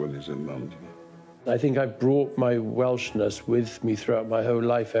abroad when he's in London. I think I've brought my Welshness with me throughout my whole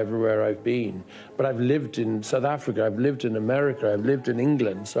life everywhere I've been. But I've lived in South Africa, I've lived in America, I've lived in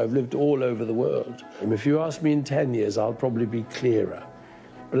England, so I've lived all over the world. And if you ask me in 10 years, I'll probably be clearer.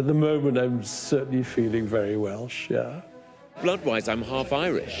 But at the moment, I'm certainly feeling very Welsh, yeah. Blood-wise, I'm half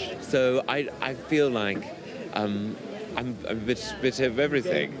Irish, so I feel like I'm a bit of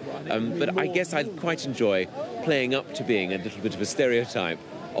everything. But I guess I quite enjoy playing up to being a little bit of a stereotype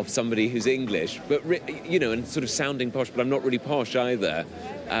of somebody who's English, but and sort of sounding posh, but I'm not really posh either.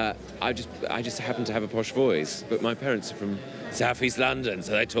 I just happen to have a posh voice, but my parents are from southeast London,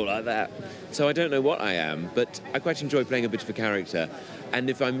 so they talk like that. So I don't know what I am, but I quite enjoy playing a bit of a character. And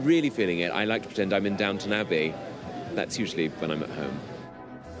if I'm really feeling it, I like to pretend I'm in Downton Abbey. That's usually when I'm at home.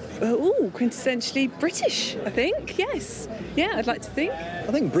 Oh, quintessentially British, I think, yes. Yeah, I'd like to think.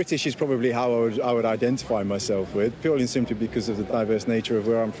 I think British is probably how I would identify myself with, purely and simply because of the diverse nature of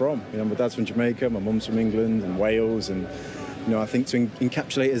where I'm from. My dad's from Jamaica, my mum's from England and Wales, and I think to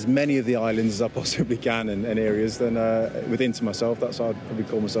encapsulate as many of the islands as I possibly can and areas, then within to myself, that's how I'd probably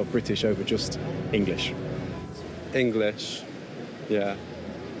call myself British over just English. English, yeah.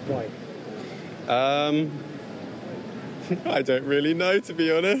 Why? I don't really know, to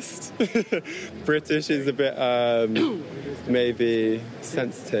be honest. British is a bit, maybe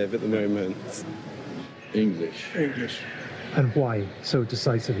sensitive at the moment. English. English. And why so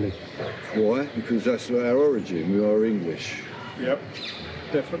decisively? Why? Because that's our origin. We are English. Yep,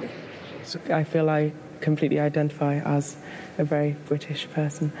 definitely. I feel I completely identify as a very British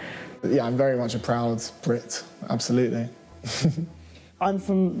person. Yeah, I'm very much a proud Brit, absolutely. I'm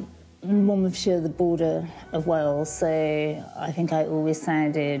from Monmouthshire, the border of Wales, so I think I always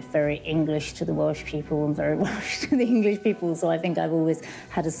sounded very English to the Welsh people and very Welsh to the English people, so I think I've always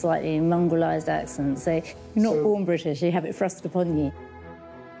had a slightly mongralised accent. So you're not born British, you have it thrust upon you.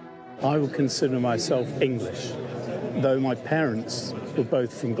 I would consider myself English, though my parents were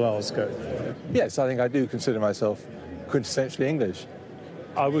both from Glasgow. Yes, I think I do consider myself quintessentially English.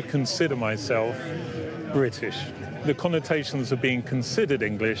 I would consider myself British. The connotations of being considered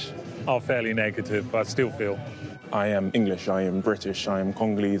English are fairly negative, I still feel. I am English, I am British, I am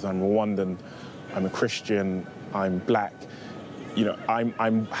Congolese, I'm Rwandan, I'm a Christian, I'm black. you know,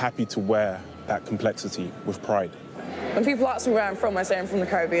 I'm happy to wear that complexity with pride. When people ask me where I'm from, I say I'm from the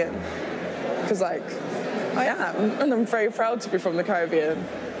Caribbean. Because, like, I am, and I'm very proud to be from the Caribbean.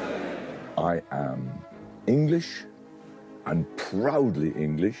 I am English, and proudly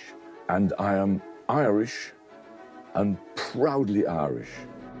English, and I am Irish, and proudly Irish.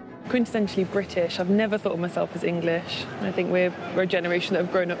 Quintessentially British. I've never thought of myself as English. I think we're a generation that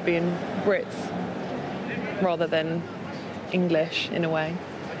have grown up being Brits rather than English, in a way.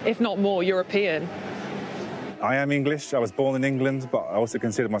 If not more, European. I am English. I was born in England, but I also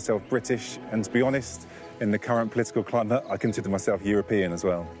consider myself British. And to be honest, in the current political climate, I consider myself European as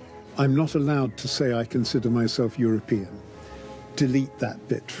well. I'm not allowed to say I consider myself European. Delete that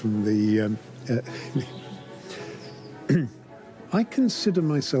bit from the... I consider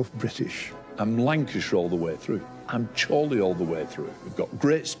myself British. I'm Lancashire all the way through. I'm Chorley all the way through. We've got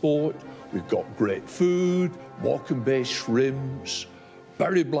great sport, we've got great food, Morecambe Bay shrimps,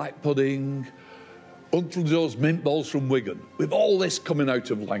 berry black pudding, Uncle Joe's mint balls from Wigan. With all this coming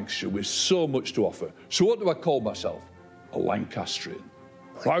out of Lancashire, with so much to offer. So what do I call myself? A Lancastrian.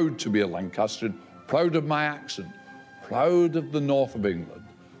 Proud to be a Lancastrian, proud of my accent, proud of the north of England.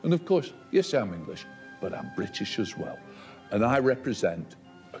 And of course, yes, I'm English, but I'm British as well. And I represent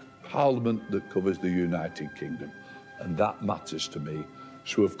a parliament that covers the United Kingdom. And that matters to me.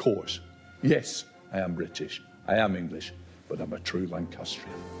 So of course, yes, I am British, I am English, but I'm a true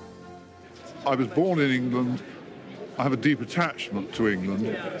Lancastrian. I was born in England. I have a deep attachment to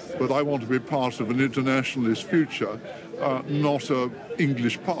England, but I want to be part of an internationalist future, not an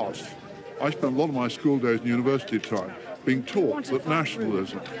English past. I spent a lot of my school days and university time being taught that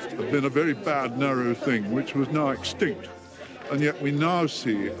nationalism had been a very bad, narrow thing, which was now extinct. And yet we now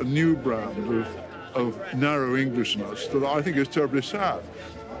see a new brand of narrow Englishness that I think is terribly sad.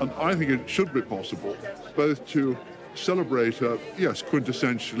 And I think it should be possible both to celebrate a, yes,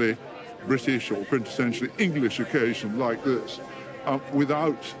 quintessentially British or quintessentially English occasion like this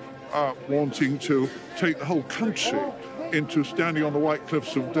without wanting to take the whole country into standing on the white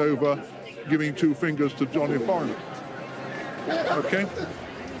cliffs of Dover giving two fingers to Johnny Foreigner. Okay?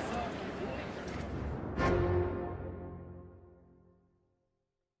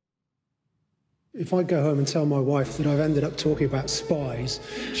 If I go home and tell my wife that I've ended up talking about spies,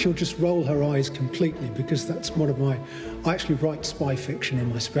 she'll just roll her eyes completely, because that's one of my... I actually write spy fiction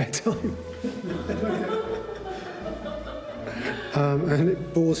in my spare time. And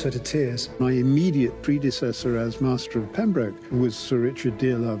it bores her to tears. My immediate predecessor as Master of Pembroke was Sir Richard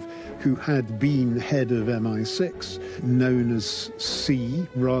Dearlove, who had been head of MI6, known as C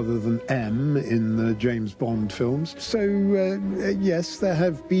rather than M in the James Bond films. So, yes, there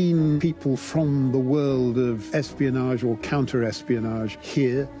have been people from the world of espionage or counter-espionage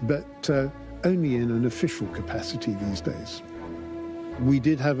here, but only in an official capacity these days. We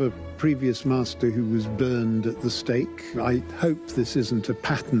did have a previous master who was burned at the stake. I hope this isn't a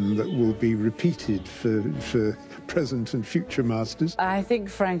pattern that will be repeated for present and future masters. I think,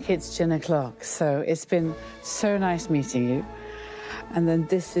 Frank, it's Gin o'clock, so it's been so nice meeting you. And then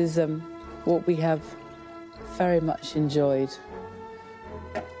this is what we have very much enjoyed.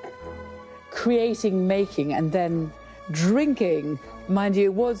 Creating, making, and then drinking. Mind you,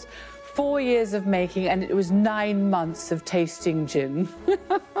 it was 4 years of making, and it was 9 months of tasting gin.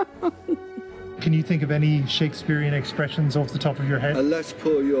 Can you think of any Shakespearean expressions off the top of your head? Alas,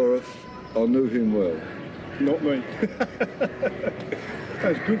 poor Yorif, I knew him well. Not me.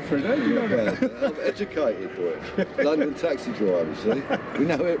 That's good for it. I'm educated, boy. London taxi driver, see? We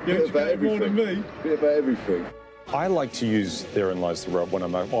know a bit about everything. More than me. Bit about everything. I like to use therein lies the rub when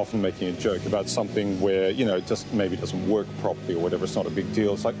I'm often making a joke about something where, you know, it just maybe doesn't work properly or whatever. It's not a big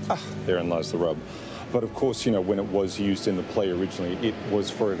deal. It's like, therein lies the rub. But of course, you know, when it was used in the play originally, it was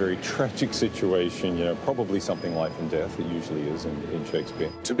for a very tragic situation, you know, probably something life and death. It usually is in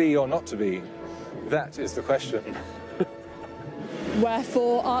Shakespeare. To be or not to be, that is the question.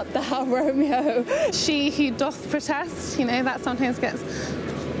 Wherefore art thou, Romeo? She who doth protest, you know, that sometimes gets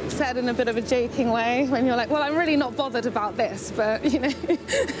said in a bit of a joking way when you're like, well, I'm really not bothered about this, but, you know.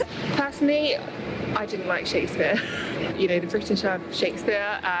 Personally, I didn't like Shakespeare. You know, the British have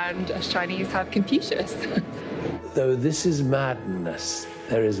Shakespeare and us Chinese have Confucius. Though this is madness,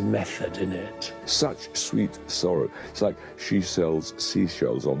 there is method in it. Such sweet sorrow. It's like she sells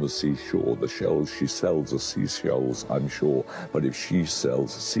seashells on the seashore. The shells she sells are seashells, I'm sure. But if she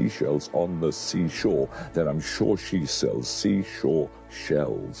sells seashells on the seashore, then I'm sure she sells seashore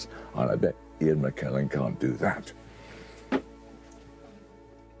shells. And I bet Ian McKellen can't do that.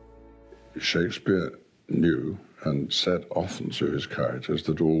 Shakespeare knew and said often to his characters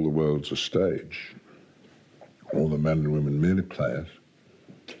that all the world's a stage. all the men and women merely players.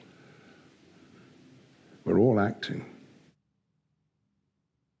 We're all acting.